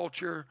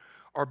horticulture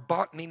or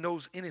botany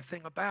knows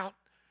anything about?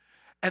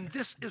 And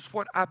this is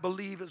what I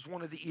believe is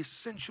one of the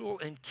essential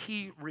and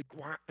key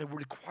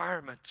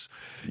requirements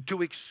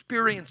to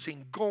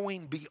experiencing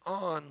going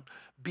beyond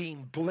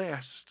being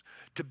blessed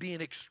to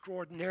being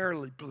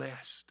extraordinarily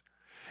blessed,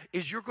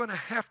 is you're going to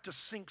have to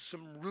sink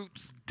some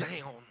roots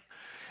down.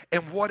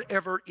 And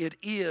whatever it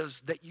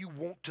is that you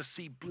want to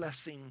see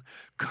blessing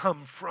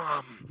come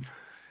from.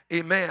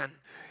 Amen.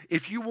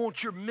 If you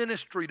want your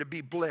ministry to be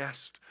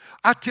blessed,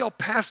 I tell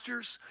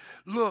pastors,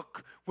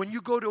 look, when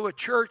you go to a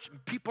church,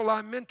 people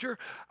I mentor,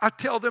 I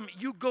tell them,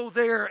 you go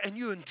there and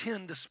you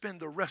intend to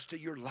spend the rest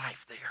of your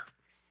life there.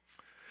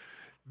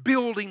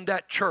 Building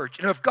that church.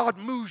 And if God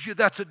moves you,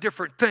 that's a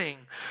different thing.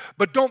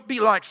 But don't be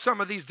like some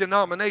of these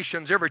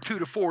denominations. Every 2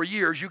 to 4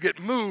 years, you get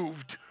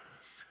moved.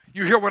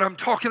 You hear what I'm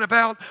talking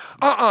about?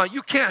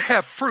 You can't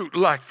have fruit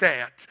like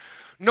that.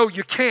 No,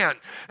 you can't.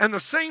 And the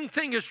same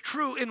thing is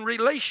true in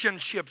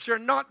relationships. They're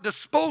not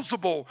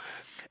disposable.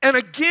 And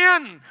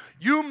again,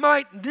 you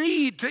might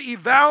need to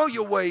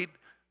evaluate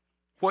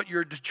what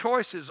your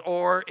choices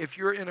are if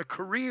you're in a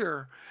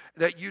career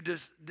that you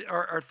just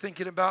are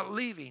thinking about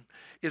leaving.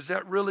 Is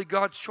that really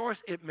God's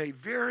choice? It may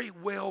very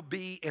well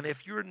be. And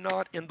if you're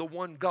not in the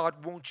one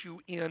God wants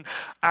you in,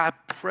 I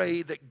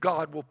pray that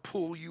God will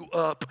pull you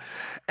up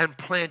and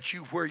plant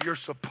you where you're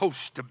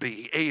supposed to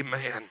be.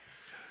 Amen.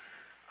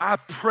 I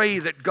pray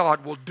that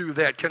God will do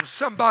that. Can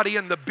somebody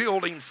in the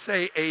building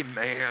say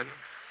amen?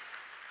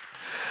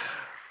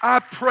 I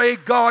pray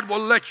God will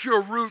let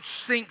your roots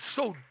sink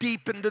so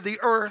deep into the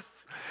earth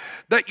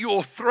that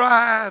you'll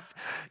thrive.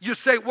 You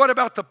say, what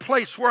about the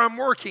place where I'm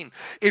working?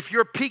 If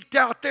you're peaked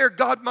out there,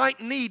 God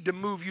might need to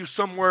move you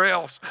somewhere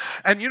else.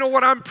 And you know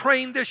what I'm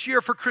praying this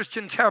year for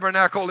Christian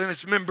Tabernacle and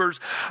its members?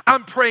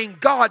 I'm praying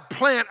God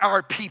plant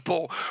our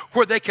people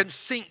where they can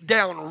sink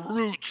down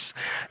roots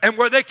and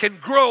where they can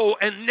grow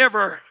and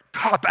never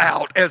top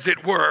out, as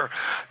it were.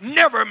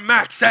 Never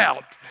max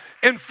out.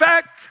 In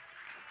fact,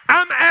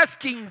 I'm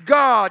asking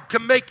God to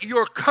make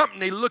your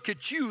company look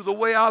at you the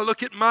way I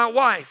look at my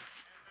wife.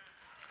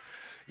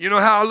 You know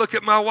how I look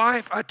at my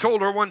wife? I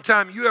told her one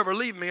time, you ever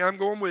leave me, I'm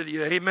going with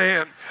you.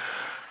 Amen.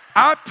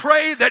 I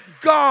pray that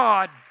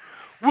God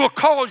will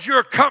cause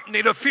your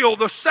company to feel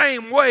the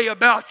same way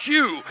about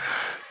you.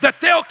 That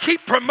they'll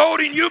keep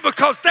promoting you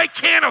because they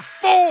can't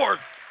afford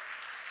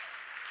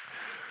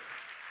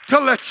to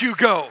let you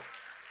go.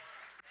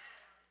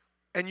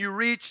 And you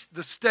reach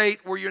the state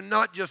where you're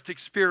not just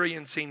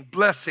experiencing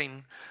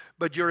blessing,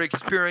 but you're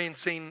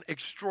experiencing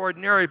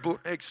extraordinary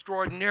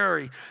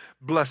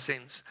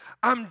blessings.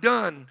 I'm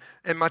done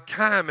and my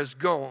time is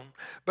gone,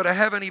 but I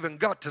haven't even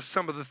got to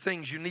some of the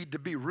things you need to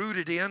be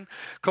rooted in.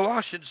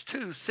 Colossians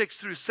 2, 6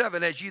 through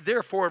 7, as ye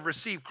therefore have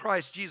received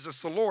Christ Jesus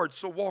the Lord,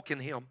 so walk in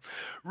him,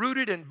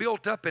 rooted and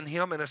built up in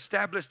him and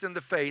established in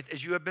the faith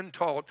as you have been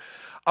taught,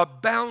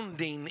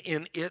 abounding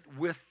in it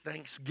with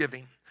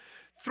thanksgiving.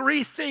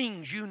 3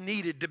 things you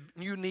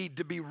need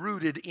to be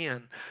rooted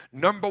in.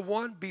 Number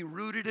 1, be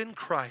rooted in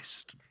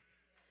Christ.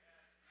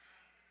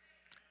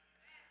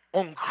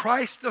 On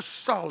Christ the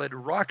solid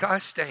rock I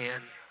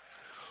stand.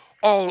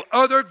 All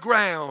other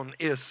ground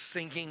is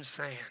sinking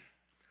sand.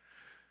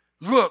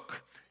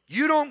 Look,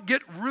 you don't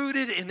get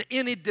rooted in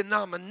any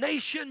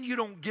denomination. You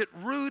don't get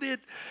rooted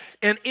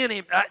in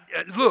any...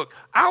 Look,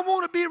 I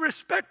want to be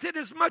respected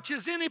as much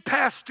as any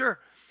pastor,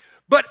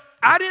 but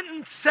I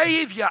didn't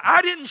save you.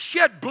 I didn't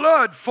shed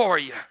blood for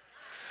you.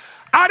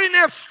 I didn't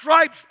have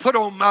stripes put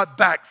on my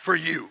back for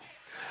you.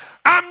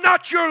 I'm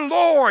not your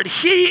Lord.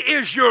 He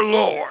is your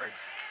Lord.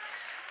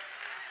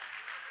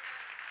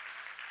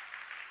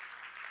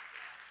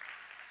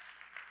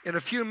 In a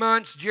few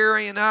months,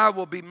 Jerry and I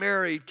will be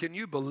married. Can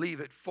you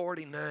believe it?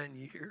 49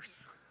 years.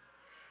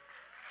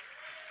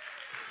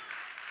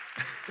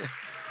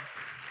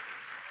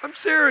 I'm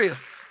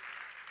serious.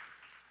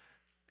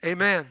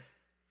 Amen.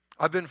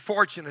 I've been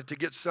fortunate to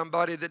get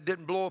somebody that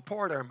didn't blow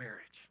apart our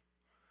marriage.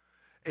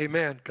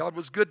 Amen. God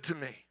was good to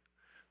me.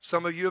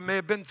 Some of you may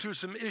have been through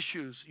some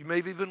issues. You may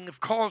even have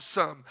caused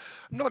some.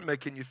 I'm not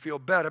making you feel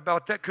bad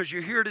about that because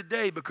you're here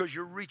today because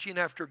you're reaching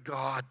after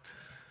God.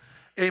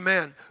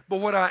 Amen. But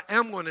what I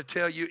am going to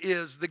tell you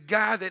is the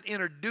guy that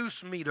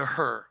introduced me to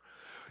her,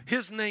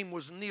 his name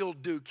was Neil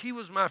Duke. He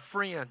was my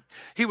friend.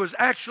 He was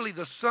actually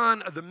the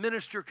son of the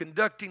minister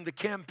conducting the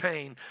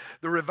campaign,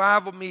 the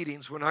revival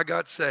meetings when I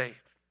got saved.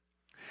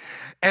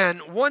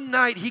 And one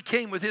night he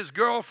came with his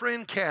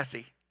girlfriend,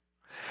 Kathy.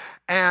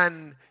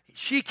 And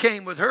she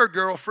came with her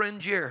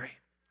girlfriend, Jerry.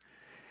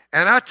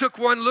 And I took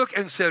one look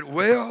and said,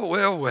 well,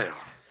 well, well.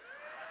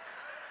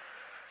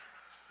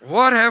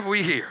 What have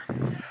we here?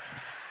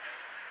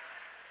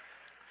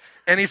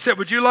 And he said,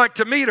 would you like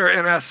to meet her?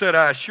 And I said,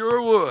 I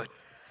sure would.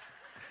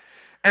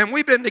 And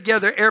we've been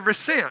together ever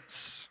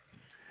since.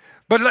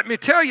 But let me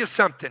tell you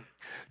something.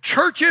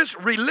 Churches,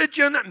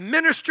 religion,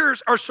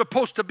 ministers are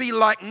supposed to be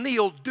like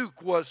Neil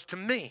Duke was to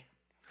me.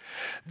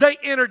 They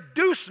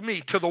introduced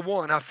me to the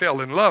one I fell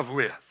in love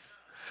with.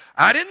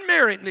 I didn't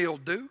marry Neil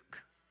Duke.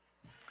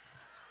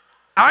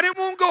 I didn't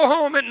want to go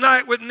home at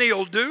night with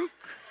Neil Duke.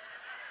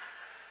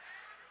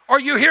 Are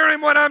you hearing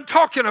what I'm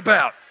talking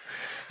about?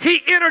 He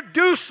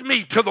introduced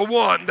me to the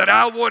one that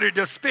I wanted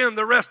to spend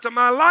the rest of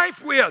my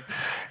life with.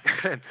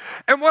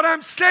 And what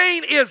I'm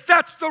saying is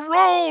that's the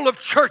role of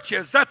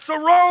churches. That's the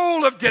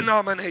role of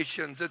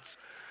denominations. It's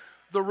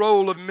the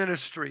role of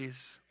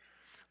ministries.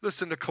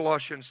 Listen to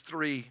Colossians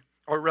 3,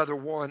 or rather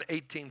 1,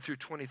 18 through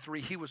 23.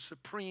 He was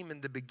supreme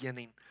in the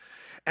beginning.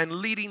 And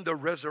leading the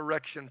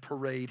resurrection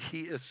parade,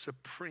 he is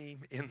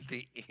supreme in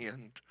the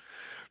end.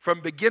 From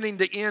beginning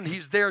to end,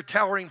 he's there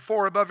towering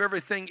far above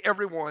everything,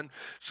 everyone.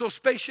 So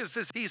spacious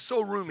is he,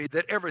 so roomy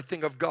that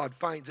everything of God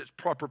finds its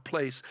proper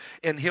place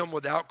in him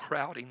without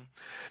crowding.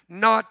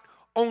 Not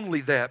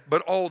only that,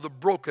 but all the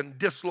broken,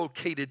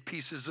 dislocated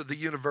pieces of the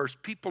universe,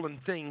 people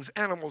and things,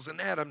 animals and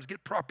atoms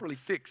get properly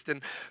fixed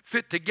and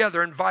fit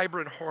together in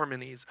vibrant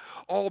harmonies,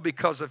 all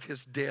because of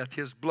his death,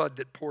 his blood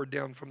that poured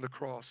down from the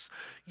cross.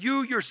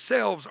 You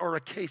yourselves are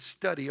a case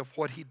study of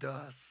what he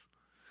does.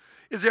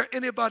 Is there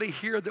anybody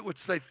here that would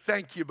say,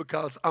 thank you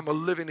because I'm a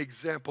living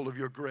example of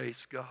your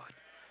grace, God?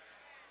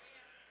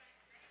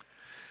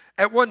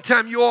 At one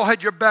time, you all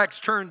had your backs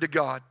turned to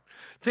God,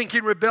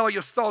 thinking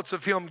rebellious thoughts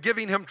of him,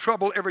 giving him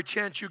trouble every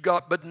chance you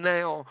got. But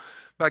now,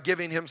 by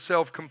giving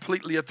himself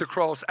completely at the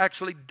cross,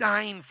 actually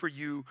dying for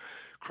you,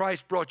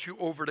 Christ brought you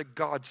over to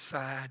God's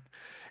side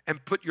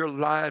and put your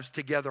lives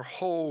together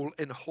whole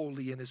and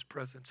holy in his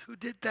presence. Who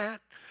did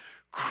that?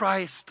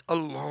 Christ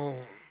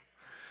alone.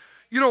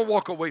 You don't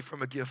walk away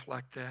from a gift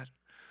like that.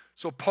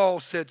 So Paul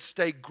said,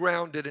 stay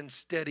grounded and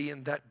steady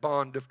in that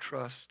bond of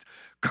trust,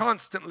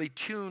 constantly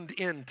tuned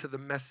into the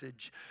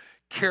message,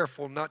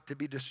 careful not to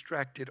be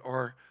distracted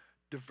or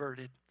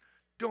diverted.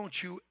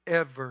 Don't you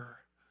ever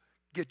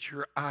get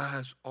your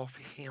eyes off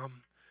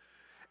him.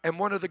 And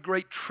one of the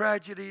great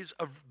tragedies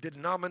of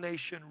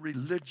denomination,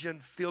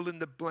 religion, fill in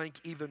the blank,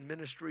 even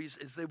ministries,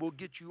 is they will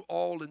get you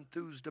all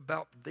enthused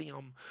about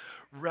them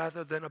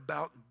rather than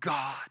about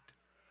God.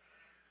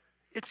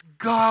 It's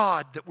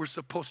God that we're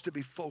supposed to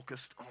be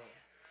focused on.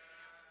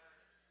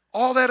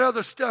 All that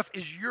other stuff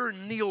is your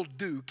Neil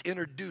Duke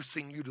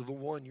introducing you to the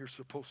one you're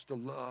supposed to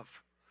love.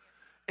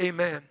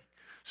 Amen.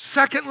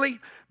 Secondly,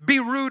 be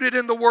rooted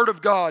in the Word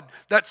of God.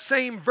 That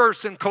same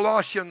verse in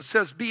Colossians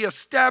says, be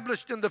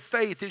established in the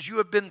faith as you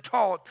have been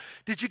taught.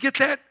 Did you get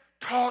that?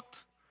 Taught.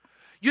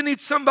 You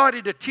need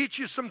somebody to teach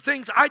you some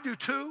things. I do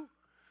too.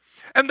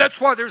 And that's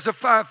why there's a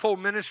fivefold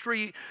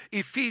ministry.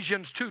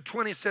 Ephesians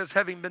 2:20 says,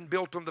 having been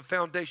built on the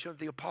foundation of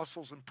the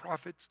apostles and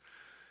prophets,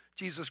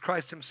 Jesus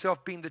Christ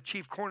himself being the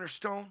chief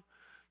cornerstone.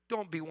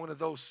 Don't be one of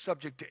those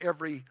subject to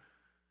every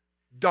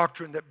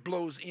doctrine that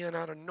blows in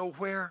out of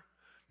nowhere.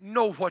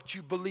 Know what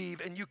you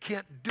believe, and you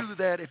can't do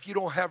that if you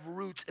don't have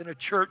roots in a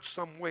church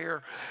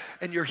somewhere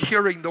and you're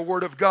hearing the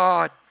Word of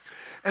God.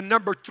 And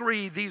number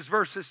 3, these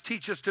verses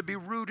teach us to be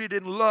rooted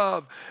in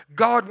love.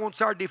 God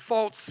wants our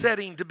default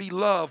setting to be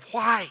love.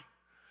 Why?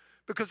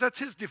 Because that's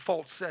his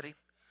default setting.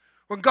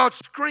 When God's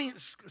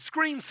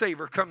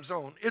screensaver comes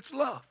on, it's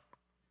love.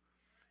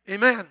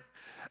 Amen.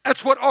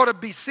 That's what ought to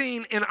be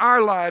seen in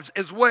our lives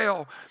as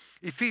well.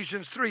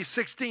 Ephesians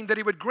 3:16, that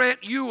he would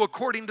grant you,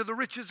 according to the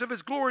riches of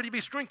his glory, to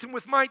be strengthened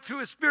with might through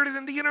his Spirit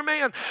in the inner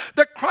man,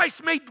 that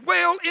Christ may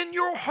dwell in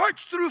your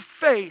hearts through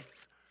faith,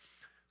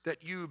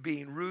 that you,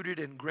 being rooted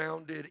and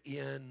grounded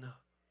in,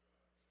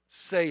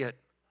 say it,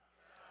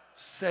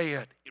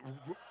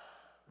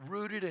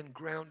 rooted and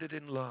grounded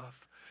in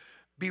love.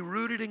 Be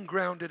rooted and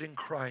grounded in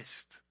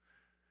Christ.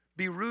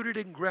 Be rooted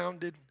and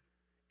grounded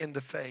in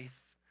the faith.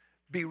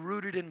 Be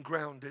rooted and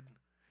grounded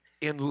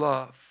in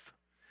love.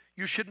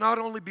 You should not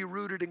only be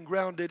rooted and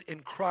grounded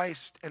in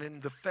Christ and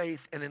in the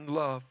faith and in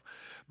love,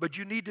 but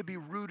you need to be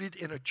rooted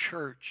in a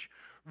church,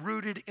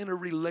 rooted in a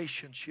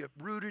relationship,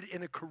 rooted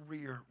in a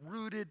career,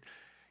 rooted.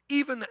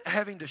 Even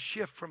having to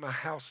shift from a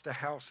house to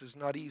house is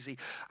not easy.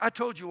 I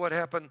told you what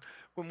happened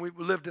when we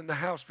lived in the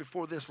house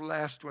before this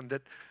last one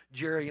that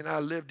Jerry and I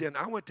lived in.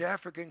 I went to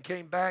Africa and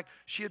came back.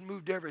 She had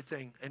moved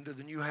everything into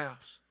the new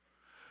house.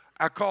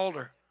 I called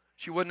her.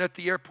 She wasn't at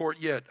the airport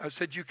yet. I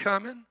said, "You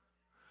coming?"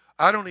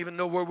 I don't even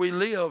know where we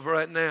live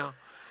right now.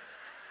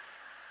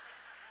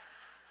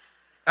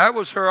 That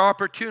was her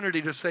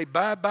opportunity to say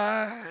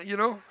bye-bye, you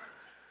know.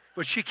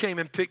 But she came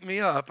and picked me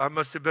up. I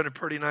must have been a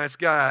pretty nice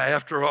guy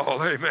after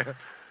all, amen.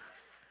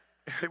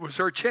 It was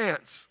her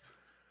chance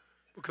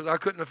because I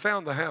couldn't have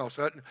found the house.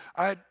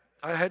 I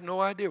had no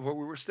idea where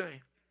we were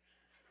staying.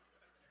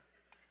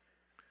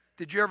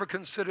 Did you ever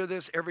consider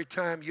this? Every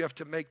time you have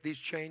to make these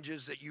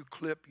changes that you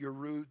clip your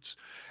roots.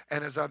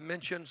 And as I've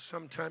mentioned,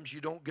 sometimes you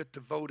don't get to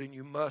vote and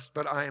you must,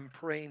 but I am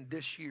praying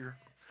this year,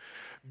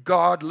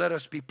 God, let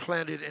us be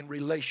planted in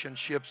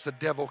relationships the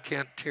devil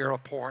can't tear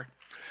apart.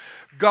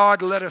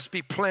 God, let us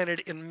be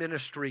planted in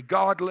ministry.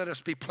 God, let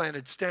us be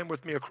planted. Stand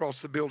with me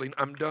across the building.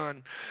 I'm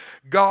done.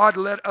 God,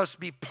 let us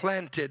be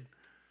planted,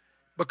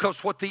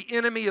 because what the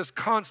enemy is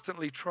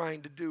constantly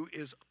trying to do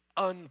is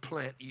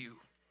unplant you.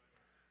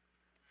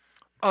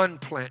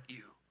 Unplant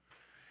you.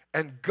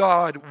 And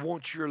God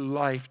wants your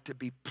life to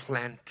be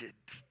planted.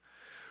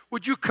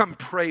 Would you come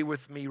pray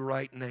with me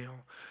right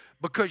now?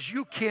 Because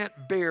you can't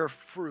bear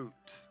fruit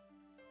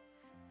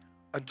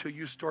until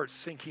you start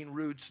sinking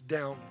roots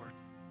downward.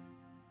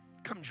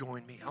 Come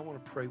join me. I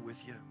want to pray with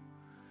you.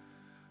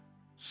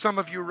 Some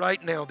of you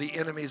right now, the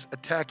enemy is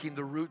attacking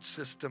the root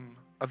system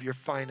of your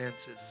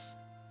finances,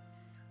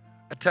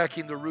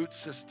 attacking the root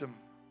system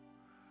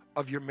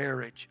of your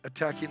marriage,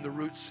 attacking the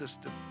root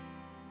system.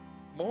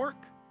 Mark,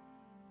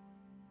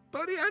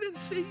 buddy, I didn't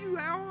see you.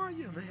 How are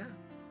you, man?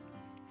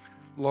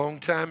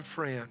 Longtime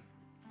friend.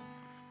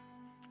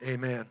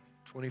 Amen.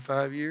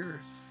 25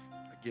 years,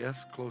 I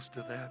guess, close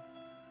to that.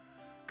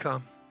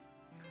 Come.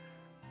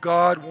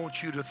 God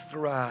wants you to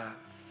thrive,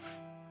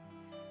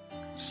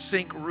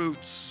 sink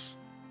roots,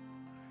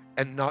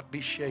 and not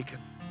be shaken.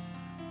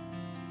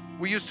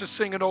 We used to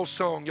sing an old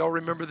song. Y'all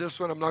remember this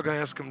one? I'm not going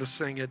to ask them to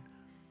sing it.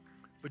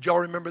 But y'all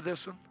remember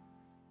this one?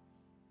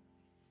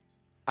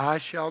 I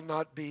shall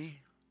not be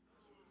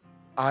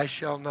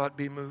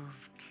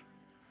moved.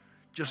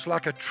 Just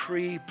like a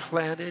tree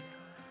planted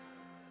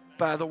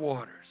by the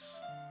waters.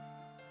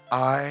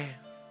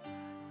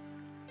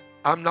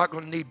 I'm not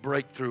going to need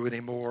breakthrough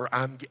anymore.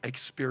 I'm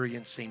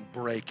experiencing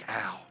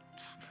breakout.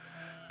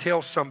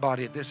 Tell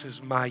somebody this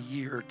is my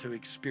year to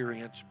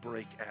experience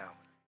breakout.